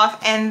it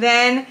off, and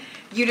then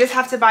you just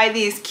have to buy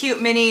these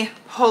cute mini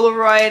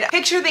Polaroid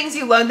picture things.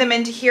 You load them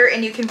into here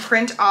and you can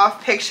print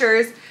off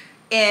pictures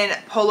in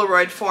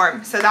Polaroid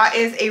form. So that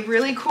is a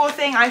really cool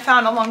thing I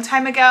found a long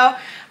time ago.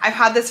 I've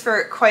had this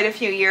for quite a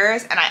few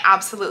years and I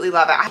absolutely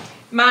love it.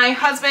 My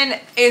husband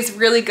is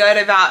really good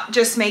about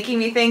just making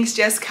me things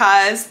just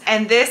cause,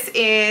 and this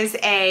is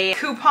a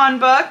coupon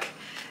book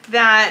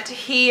that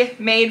he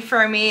made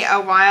for me a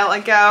while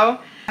ago.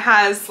 It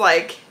has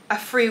like a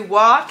free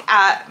walk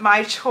at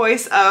my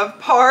choice of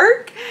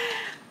park,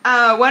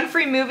 1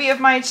 free movie of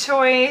my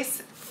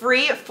choice,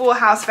 free full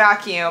house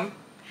vacuum,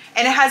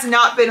 and it has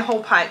not been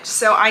hole punched,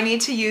 so I need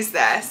to use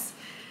this.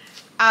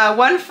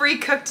 1 free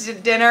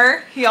cooked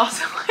dinner. He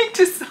also like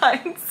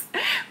designs,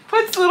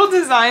 puts little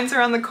designs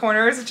around the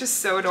corners, which is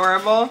so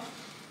adorable.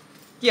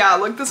 Yeah,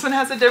 look, this one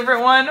has a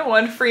different one.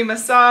 1 free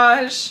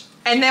massage.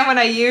 And then when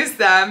I use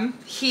them,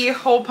 he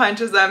hole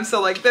punches them.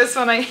 So like this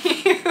one I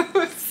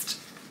used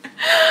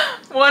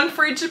 1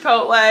 free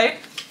Chipotle.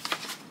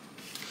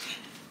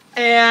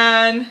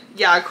 And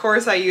yeah, of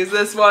course I use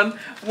this one.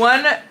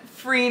 One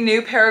free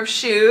new pair of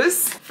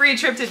shoes, free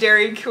trip to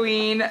Dairy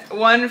Queen,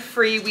 one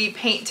free we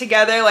paint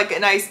together, like a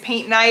nice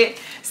paint night.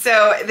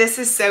 So this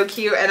is so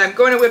cute, and I'm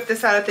going to whip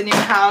this out at the new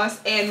house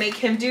and make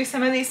him do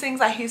some of these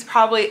things that he's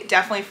probably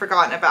definitely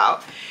forgotten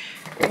about.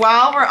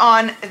 While we're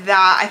on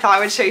that, I thought I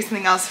would show you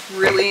something else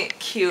really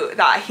cute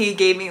that he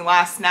gave me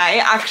last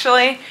night,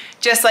 actually,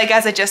 just like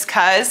as a just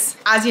cuz.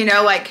 As you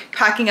know, like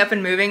packing up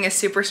and moving is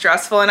super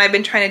stressful, and I've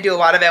been trying to do a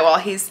lot of it while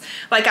he's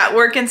like at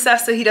work and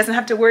stuff, so he doesn't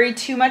have to worry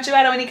too much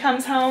about it when he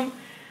comes home.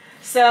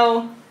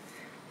 So,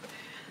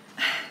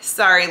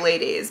 sorry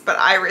ladies, but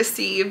I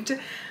received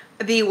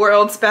the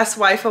World's Best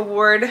Wife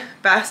Award.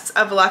 Best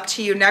of luck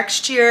to you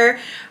next year.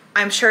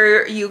 I'm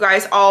sure you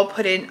guys all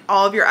put in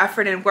all of your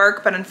effort and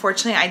work, but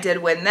unfortunately I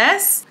did win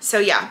this. So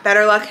yeah,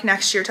 better luck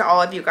next year to all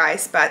of you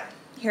guys, but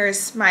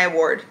here's my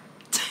award.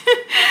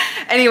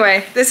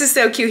 Anyway, this is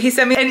so cute. He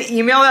sent me an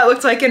email that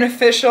looked like an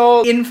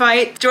official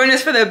invite. Join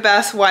us for the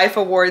Best Wife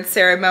Awards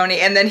ceremony.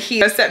 And then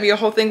he sent me a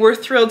whole thing. We're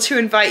thrilled to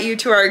invite you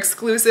to our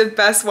exclusive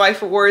Best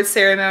Wife Awards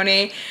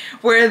ceremony,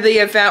 where the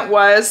event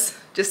was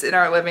just in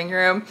our living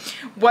room,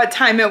 what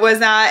time it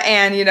was at,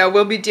 and you know,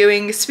 we'll be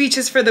doing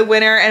speeches for the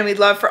winner, and we'd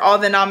love for all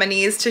the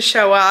nominees to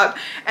show up.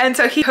 And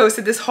so he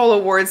hosted this whole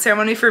award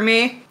ceremony for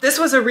me. This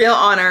was a real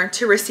honor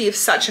to receive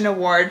such an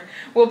award.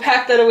 We'll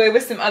pack that away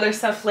with some other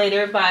stuff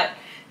later, but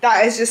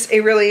that is just a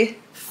really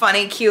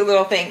funny, cute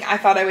little thing I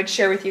thought I would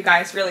share with you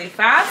guys really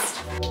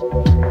fast.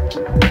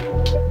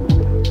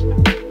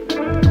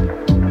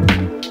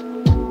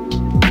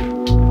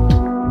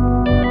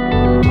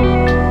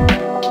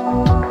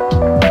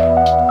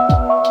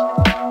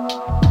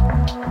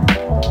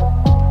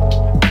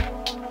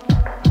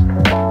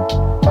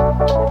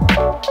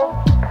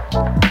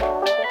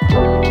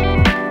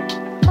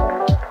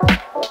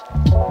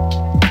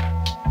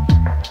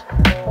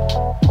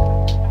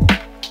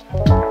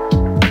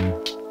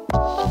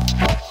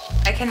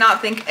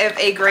 Cannot think of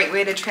a great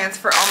way to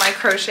transfer all my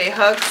crochet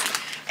hooks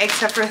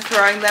except for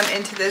throwing them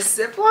into this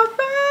Ziploc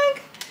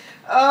bag.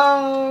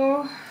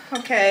 Oh,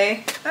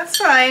 okay, that's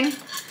fine.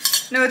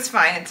 No, it's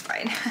fine, it's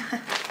fine.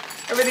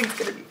 Everything's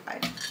gonna be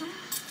fine.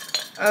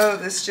 Oh,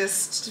 this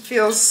just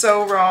feels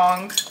so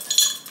wrong.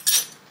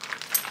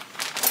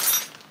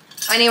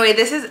 Anyway,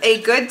 this is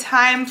a good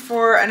time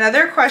for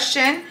another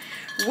question,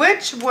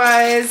 which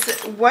was,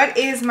 what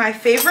is my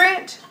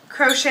favorite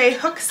crochet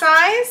hook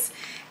size?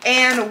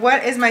 And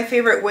what is my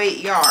favorite weight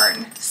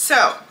yarn?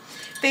 So,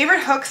 favorite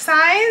hook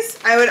size,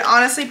 I would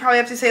honestly probably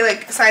have to say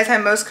like size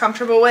I'm most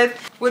comfortable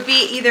with would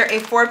be either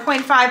a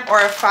 4.5 or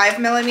a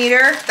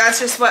 5mm. That's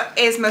just what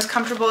is most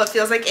comfortable, it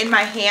feels like, in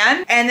my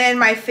hand. And then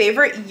my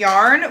favorite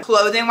yarn,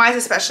 clothing wise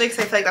especially, because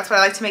I feel like that's what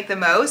I like to make the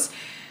most,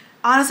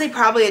 honestly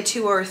probably a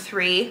 2 or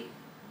 3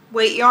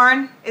 weight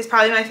yarn is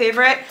probably my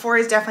favorite. 4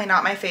 is definitely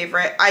not my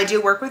favorite. I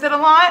do work with it a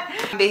lot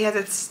because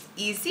it's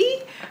easy,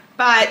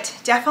 but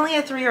definitely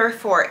a 3 or a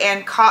 4,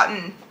 and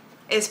cotton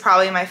is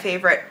probably my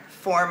favorite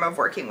form of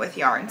working with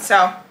yarn.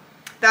 So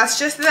that's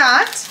just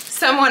that.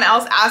 Someone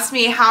else asked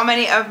me how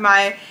many of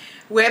my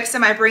whips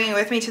am I bringing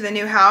with me to the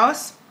new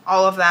house?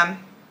 All of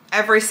them.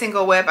 Every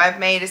single whip I've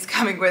made is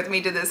coming with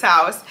me to this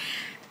house.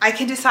 I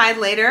can decide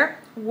later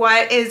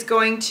what is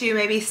going to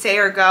maybe stay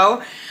or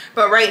go,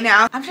 but right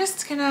now I'm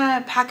just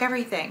gonna pack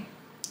everything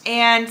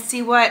and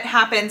see what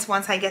happens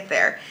once I get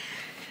there.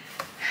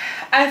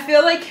 I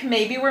feel like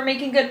maybe we're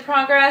making good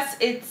progress.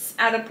 It's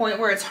at a point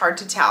where it's hard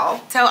to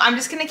tell. So I'm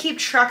just gonna keep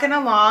trucking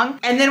along.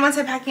 And then once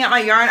I'm packing out my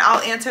yarn,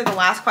 I'll answer the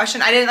last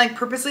question. I didn't like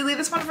purposely leave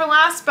this one for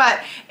last, but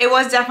it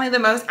was definitely the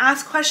most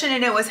asked question,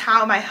 and it was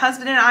how my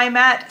husband and I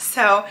met.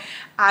 So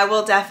I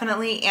will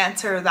definitely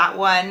answer that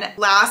one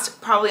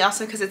last, probably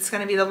also because it's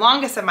going to be the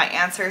longest of my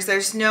answers.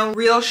 There's no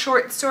real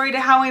short story to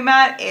how we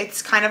met.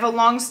 It's kind of a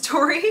long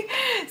story.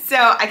 So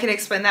I can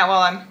explain that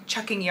while I'm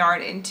chucking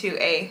yarn into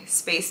a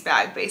space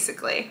bag,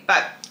 basically.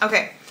 But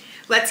okay,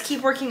 let's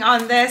keep working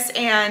on this,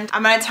 and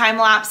I'm going to time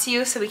lapse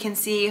you so we can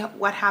see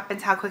what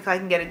happens, how quickly I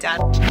can get it done.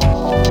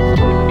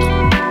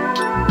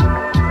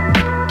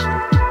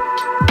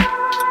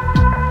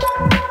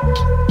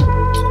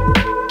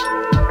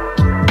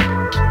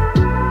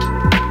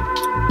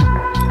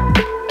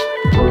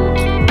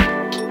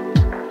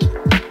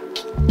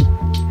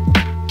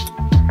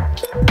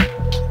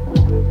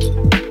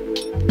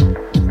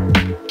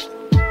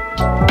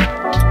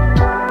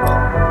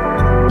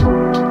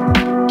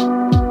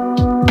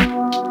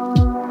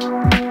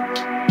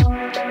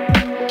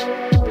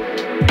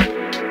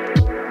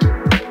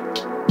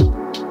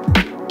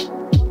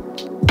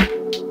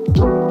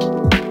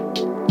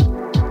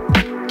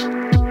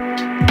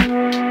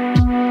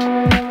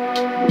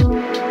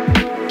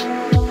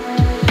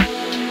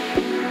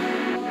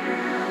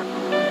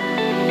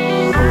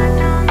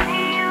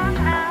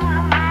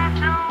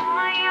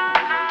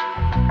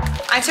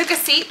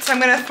 So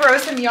I'm going to throw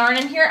some yarn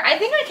in here. I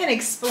think I can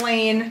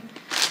explain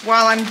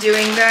while I'm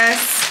doing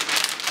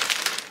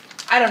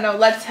this. I don't know,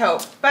 let's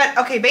hope. But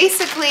okay,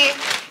 basically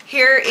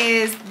here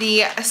is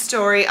the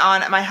story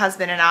on my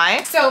husband and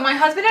I. So my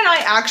husband and I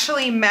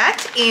actually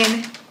met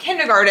in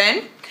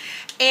kindergarten,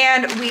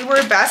 and we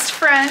were best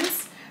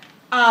friends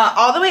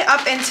all the way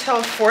up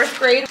until 4th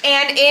grade.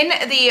 And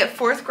in the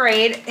 4th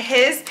grade,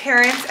 his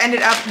parents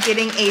ended up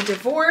getting a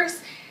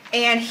divorce,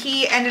 and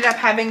he ended up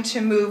having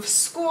to move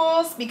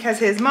schools because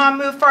his mom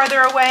moved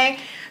farther away.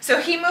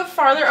 So he moved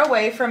farther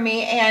away from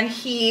me, and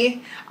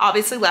he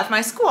obviously left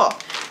my school.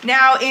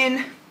 Now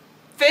in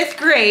 5th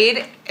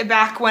grade,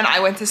 back when I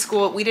went to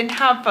school, we didn't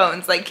have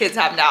phones like kids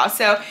have now.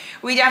 So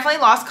we definitely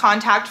lost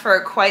contact for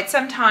quite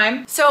some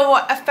time. So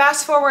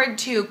fast forward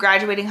to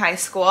graduating high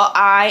school,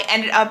 I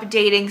ended up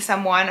dating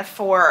someone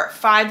for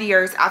 5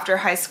 years after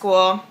high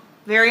school,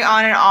 very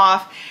on and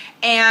off.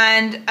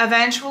 And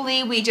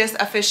eventually we just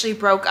officially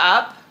broke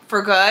up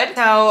for good.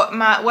 So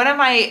one of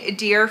my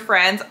dear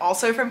friends,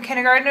 also from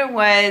kindergarten,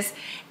 was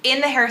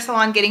in the hair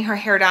salon getting her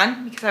hair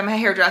done because I'm a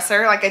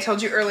hairdresser, like I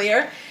told you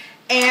earlier.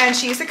 And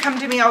she used to come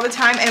to me all the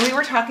time, and we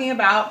were talking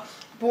about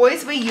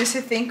boys we used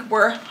to think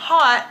were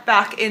hot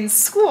back in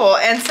school.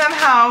 And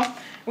somehow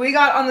we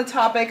got on the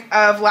topic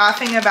of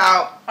laughing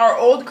about our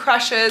old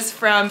crushes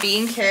from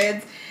being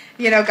kids.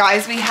 You know,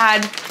 guys we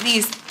had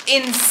these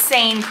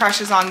insane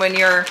crushes on when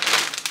you're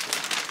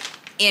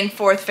in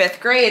 4th, 5th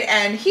grade.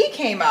 And he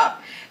came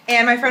up,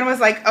 and my friend was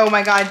like, oh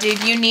my God,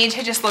 dude, you need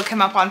to just look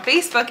him up on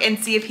Facebook and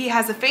see if he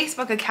has a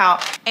Facebook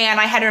account. And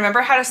I had to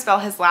remember how to spell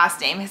his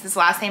last name. His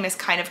last name is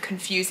kind of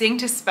confusing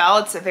to spell.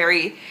 It's a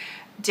very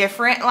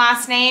different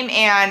last name,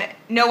 and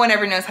no one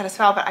ever knows how to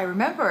spell, but I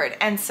remembered.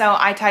 And so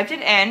I typed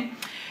it in,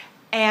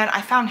 and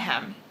I found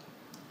him.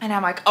 And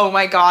I'm like, oh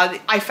my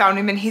God, I found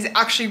him, and he's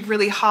actually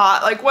really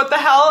hot. Like, what the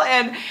hell?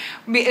 And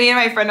me and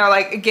my friend are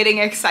like getting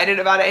excited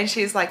about it. And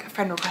she's like,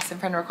 friend request him,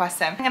 friend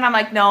request him. And I'm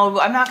like, no,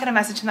 I'm not gonna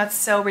message him. That's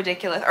so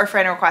ridiculous. Or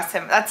friend request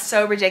him. That's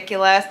so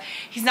ridiculous.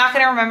 He's not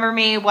gonna remember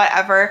me,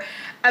 whatever.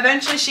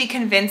 Eventually she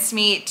convinced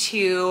me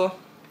to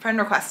friend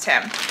request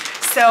him.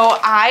 So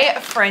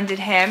I friended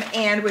him,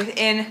 and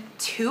within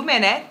 2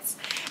 minutes,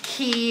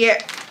 he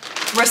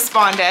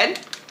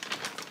responded.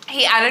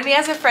 He added me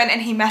as a friend,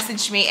 and he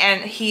messaged me,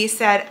 and he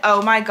said,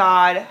 oh my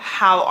God,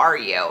 how are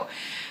you?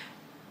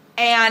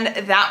 And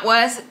that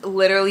was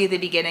literally the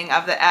beginning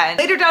of the end.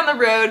 Later down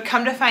the road,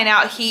 come to find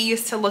out, he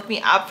used to look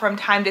me up from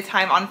time to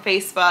time on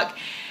Facebook,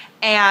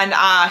 and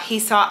he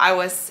saw I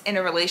was in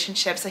a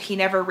relationship, so he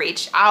never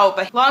reached out.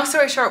 But long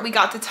story short, we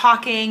got to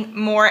talking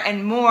more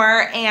and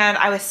more, and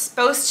he was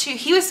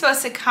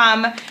supposed to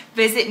come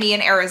visit me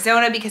in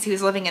Arizona because he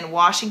was living in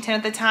Washington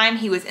at the time.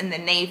 He was in the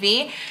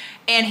Navy.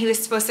 And he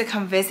was supposed to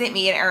come visit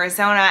me in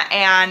Arizona,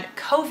 and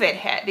COVID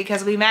hit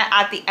because we met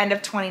at the end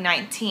of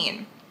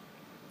 2019.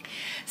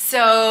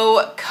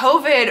 So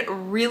COVID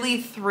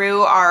really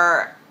threw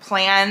our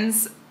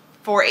plans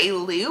for a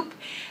loop,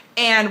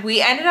 and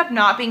we ended up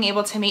not being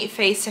able to meet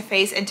face to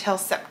face until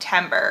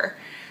September.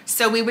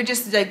 So we would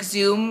just like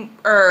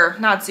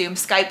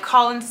Skype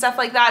call and stuff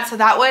like that. So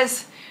that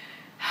was,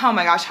 oh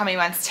my gosh, how many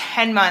months?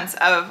 10 months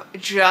of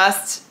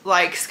just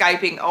like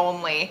Skyping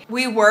only.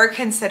 We were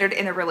considered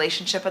in a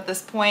relationship at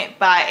this point,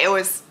 but it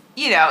was,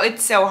 you know,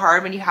 it's so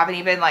hard when you haven't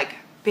even like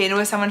been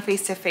with someone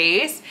face to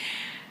face.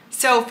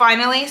 So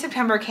finally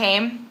September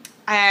came.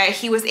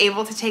 He was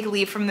able to take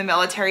leave from the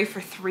military for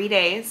 3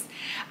 days.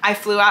 I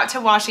flew out to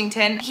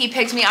Washington. He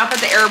picked me up at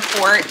the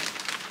airport.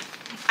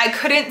 I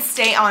couldn't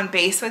stay on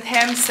base with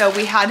him, so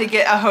we had to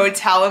get a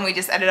hotel, and we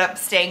just ended up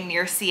staying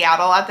near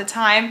Seattle at the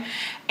time.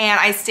 And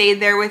I stayed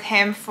there with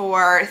him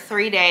for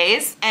 3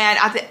 days. And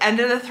at the end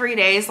of the 3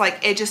 days,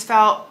 like, it just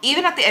felt,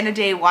 even at the end of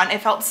day 1,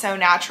 it felt so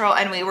natural,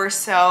 and we were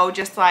so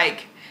just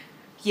like,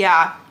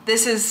 yeah,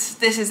 this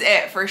is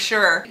it for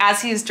sure.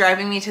 As he was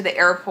driving me to the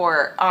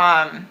airport,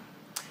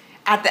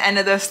 at the end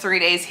of those 3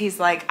 days, he's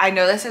like, I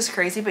know this is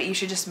crazy, but you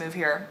should just move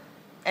here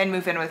and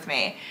move in with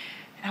me.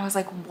 And I was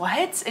like,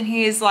 what? And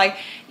he's like,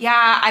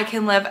 yeah, I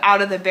can live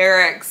out of the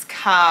barracks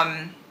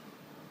come,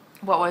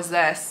 what was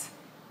this?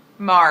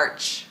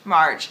 March.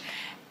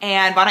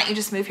 And why don't you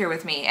just move here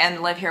with me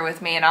and live here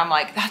with me? And I'm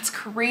like, that's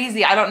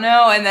crazy. I don't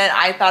know. And then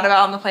I thought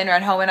about it on the plane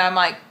ride home, and I'm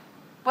like,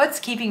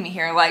 what's keeping me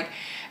here? Like,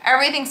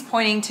 everything's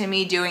pointing to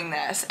me doing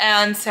this.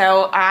 And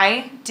so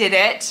I did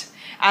it.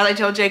 As I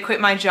told you, I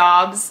quit my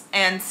jobs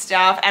and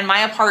stuff, and my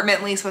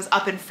apartment lease was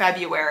up in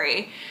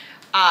February.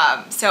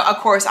 So of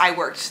course I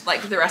worked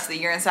like the rest of the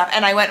year and stuff,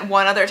 and I went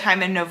one other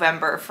time in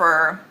November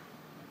for,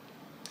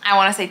 I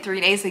want to say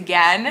 3 days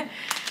again.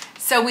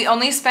 So we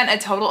only spent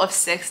a total of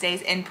 6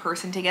 days in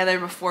person together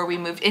before we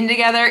moved in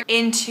together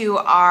into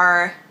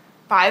our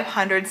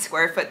 500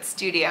 square foot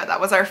studio. That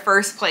was our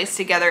first place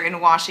together in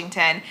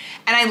Washington,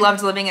 and I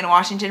loved living in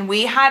Washington.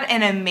 We had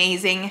an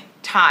amazing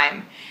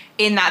time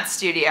in that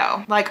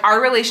studio. Like,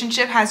 our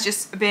relationship has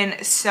just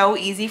been so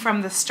easy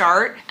from the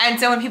start. And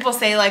so when people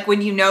say like,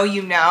 when you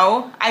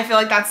know, I feel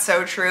like that's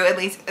so true. At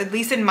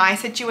least in my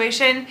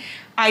situation,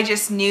 I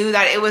just knew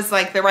that it was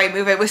like the right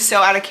move. It was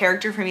so out of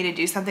character for me to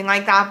do something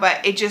like that,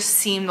 but it just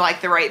seemed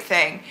like the right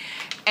thing.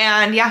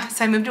 And yeah,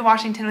 so I moved to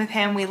Washington with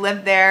him. We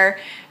lived there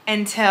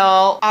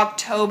until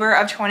October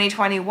of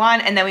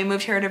 2021, and then we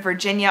moved here to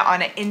Virginia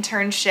on an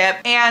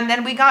internship, and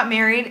then we got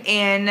married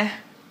in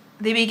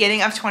the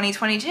beginning of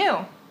 2022.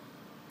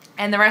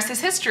 and the rest is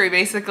history,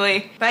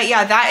 basically. But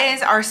yeah, that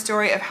is our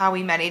story of how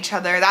we met each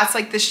other. That's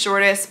like the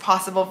shortest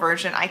possible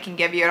version I can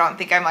give you. I don't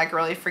think I'm like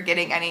really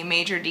forgetting any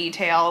major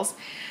details.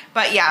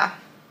 But yeah,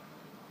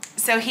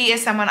 so he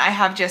is someone I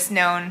have just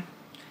known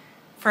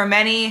for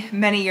many,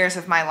 many years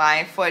of my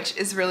life, which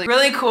is really,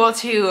 really cool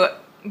to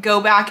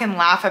go back and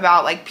laugh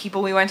about, like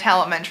people we went to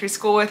elementary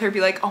school with, or be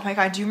like, oh my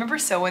God, do you remember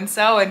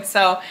so-and-so? And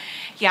so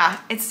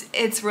yeah,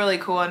 it's really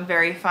cool and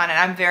very fun, and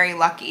I'm very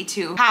lucky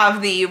to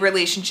have the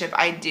relationship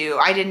I do.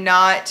 I did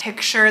not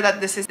picture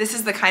that this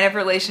is the kind of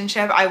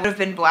relationship I would have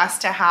been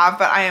blessed to have,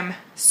 but I am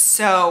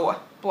so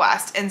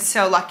blessed and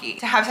so lucky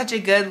to have such a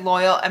good,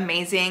 loyal,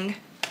 amazing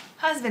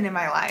husband in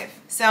my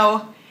life.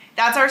 So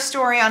that's our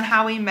story on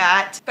how we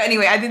met. But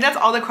anyway, I think that's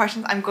all the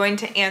questions I'm going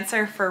to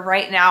answer for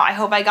right now. I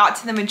hope I got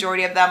to the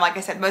majority of them. Like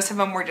I said, most of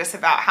them were just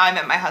about how I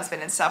met my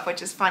husband and stuff,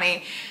 which is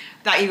funny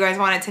that you guys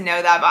wanted to know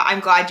that, but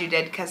I'm glad you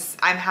did, because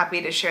I'm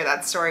happy to share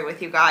that story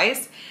with you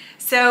guys.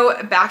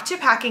 So back to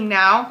packing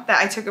now that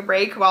I took a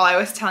break while I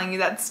was telling you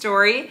that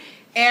story.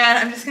 And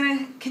I'm just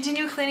gonna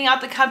continue cleaning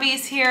out the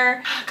cubbies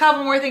here. A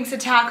couple more things to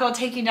tackle,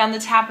 taking down the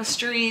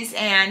tapestries,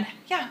 and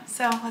yeah,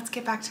 so let's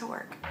get back to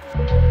work.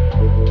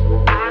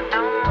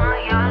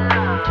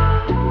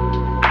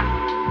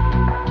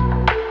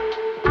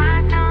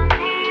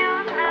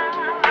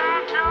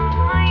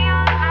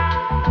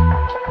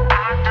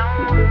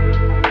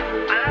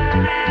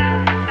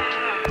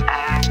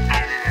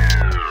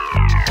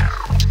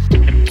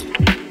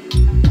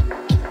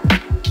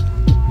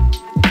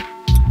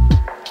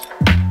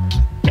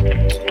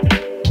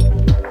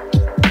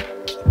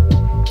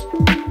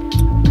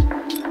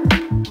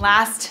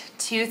 Last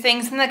two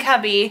things in the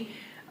cubby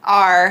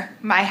are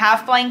my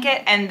half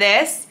blanket and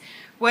this,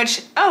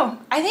 which, oh,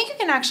 I think you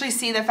can actually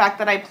see the fact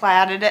that I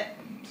plaited it.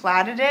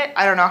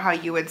 I don't know how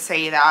you would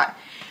say that.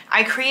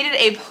 I created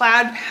a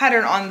plaid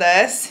pattern on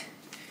this.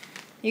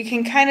 You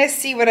can kind of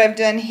see what I've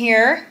done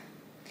here.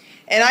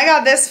 And I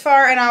got this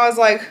far and I was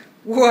like,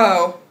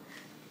 whoa,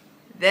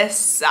 this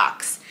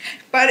sucks.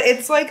 But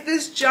it's like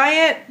this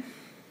giant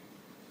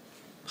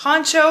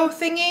poncho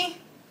thingy.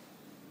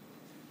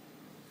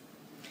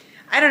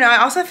 I don't know, I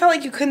also felt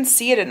like you couldn't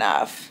see it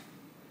enough.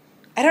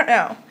 I don't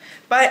know,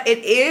 but it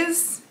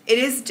is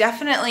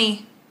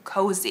definitely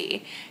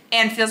cozy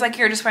and feels like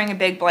you're just wearing a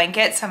big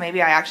blanket, so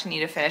maybe I actually need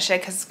to finish it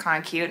because it's kind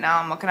of cute now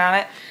I'm looking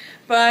at it.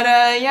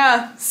 But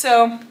yeah,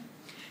 so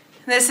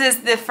this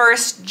is the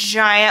first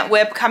giant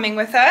whip coming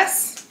with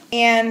us,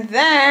 and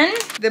then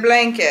the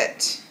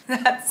blanket.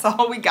 That's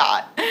all we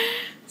got.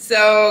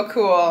 So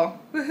cool,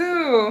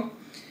 woohoo.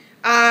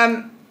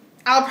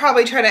 I'll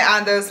probably try to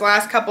add those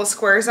last couple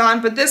squares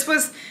on, but this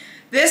was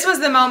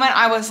the moment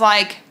I was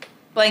like,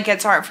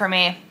 blankets aren't for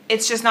me.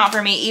 It's just not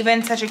for me.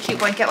 Even such a cute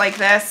blanket like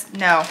this,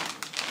 no.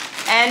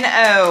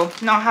 N-O,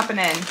 not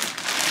happening.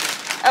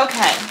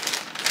 Okay.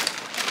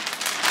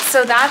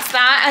 So that's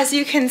that. As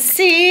you can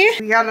see,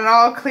 we got it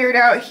all cleared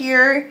out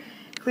here.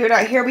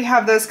 We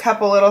have those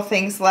couple little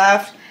things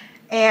left.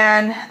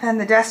 And then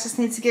the desk just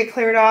needs to get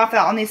cleared off.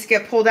 That all needs to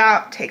get pulled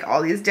out. Take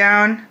all these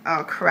down.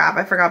 Oh crap,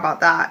 I forgot about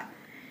that.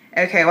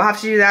 Okay, we'll have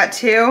to do that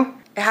too.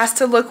 It has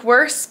to look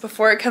worse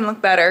before it can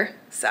look better.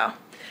 So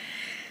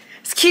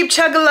let's keep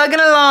chug-a-lugging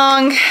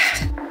along.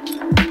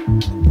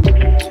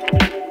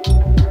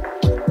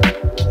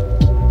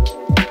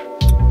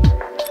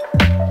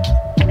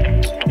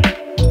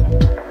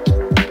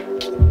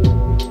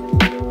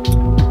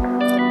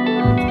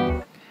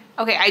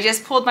 Okay, I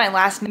just pulled my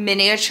last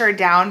miniature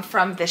down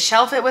from the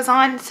shelf it was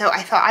on, so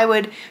I thought I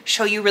would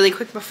show you really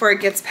quick before it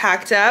gets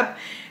packed up.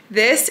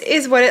 This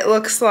is what it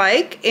looks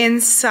like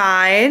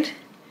inside.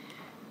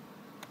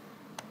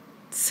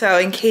 So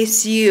in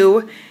case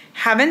you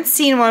haven't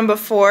seen one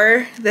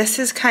before, this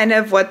is kind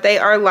of what they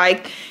are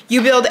like.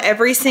 You build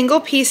every single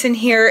piece in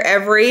here,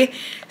 every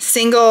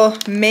single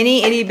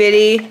mini itty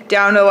bitty,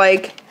 down to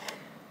like,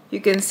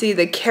 you can see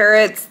the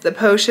carrots, the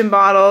potion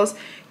bottles.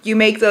 You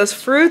make those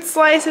fruit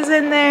slices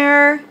in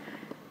there,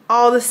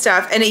 all the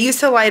stuff. And it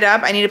used to light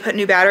up. I need to put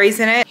new batteries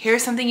in it.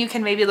 Here's something you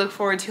can maybe look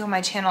forward to on my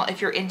channel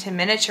if you're into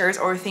miniatures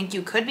or think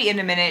you could be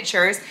into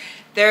miniatures.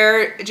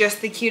 They're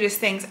just the cutest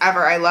things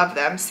ever. I love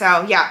them.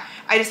 So yeah,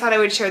 I just thought I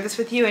would share this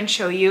with you and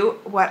show you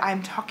what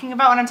I'm talking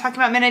about when I'm talking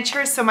about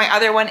miniatures. So my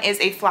other one is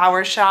a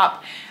flower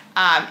shop,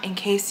 in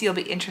case you'll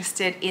be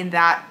interested in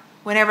that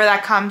whenever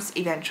that comes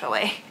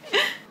eventually.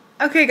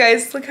 Okay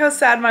guys, look how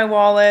sad my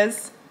wall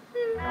is.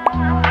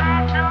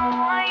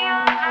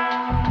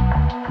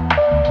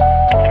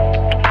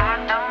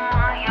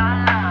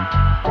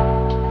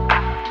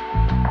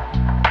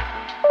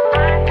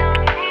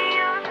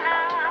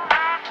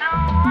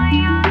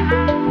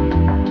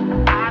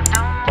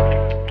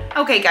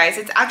 Okay guys,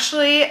 it's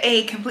actually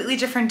a completely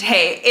different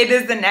day. It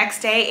is the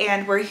next day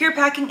and we're here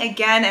packing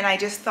again, and I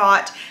just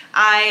thought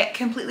I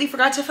completely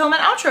forgot to film an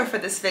outro for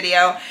this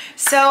video.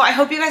 So I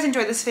hope you guys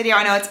enjoyed this video.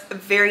 I know it's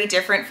very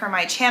different from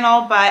my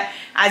channel, but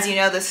as you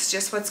know, this is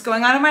just what's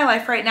going on in my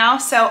life right now.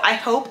 So I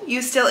hope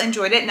you still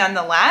enjoyed it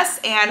nonetheless,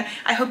 and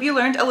I hope you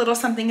learned a little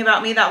something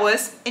about me that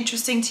was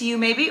interesting to you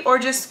maybe, or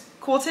just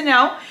cool to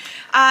know.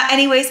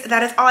 Anyways,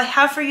 that is all I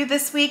have for you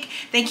this week.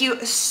 Thank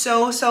you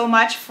so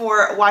much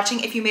for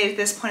watching if you made it to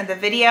this point of the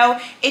video.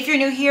 If you're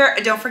new here,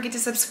 don't forget to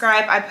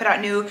subscribe. I put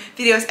out new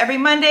videos every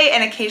Monday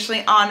and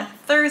occasionally on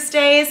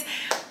Thursdays.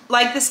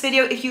 Like this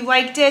video if you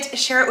liked it,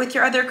 share it with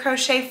your other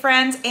crochet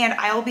friends, and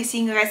I will be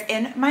seeing you guys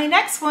in my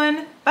next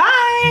one.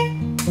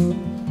 Bye!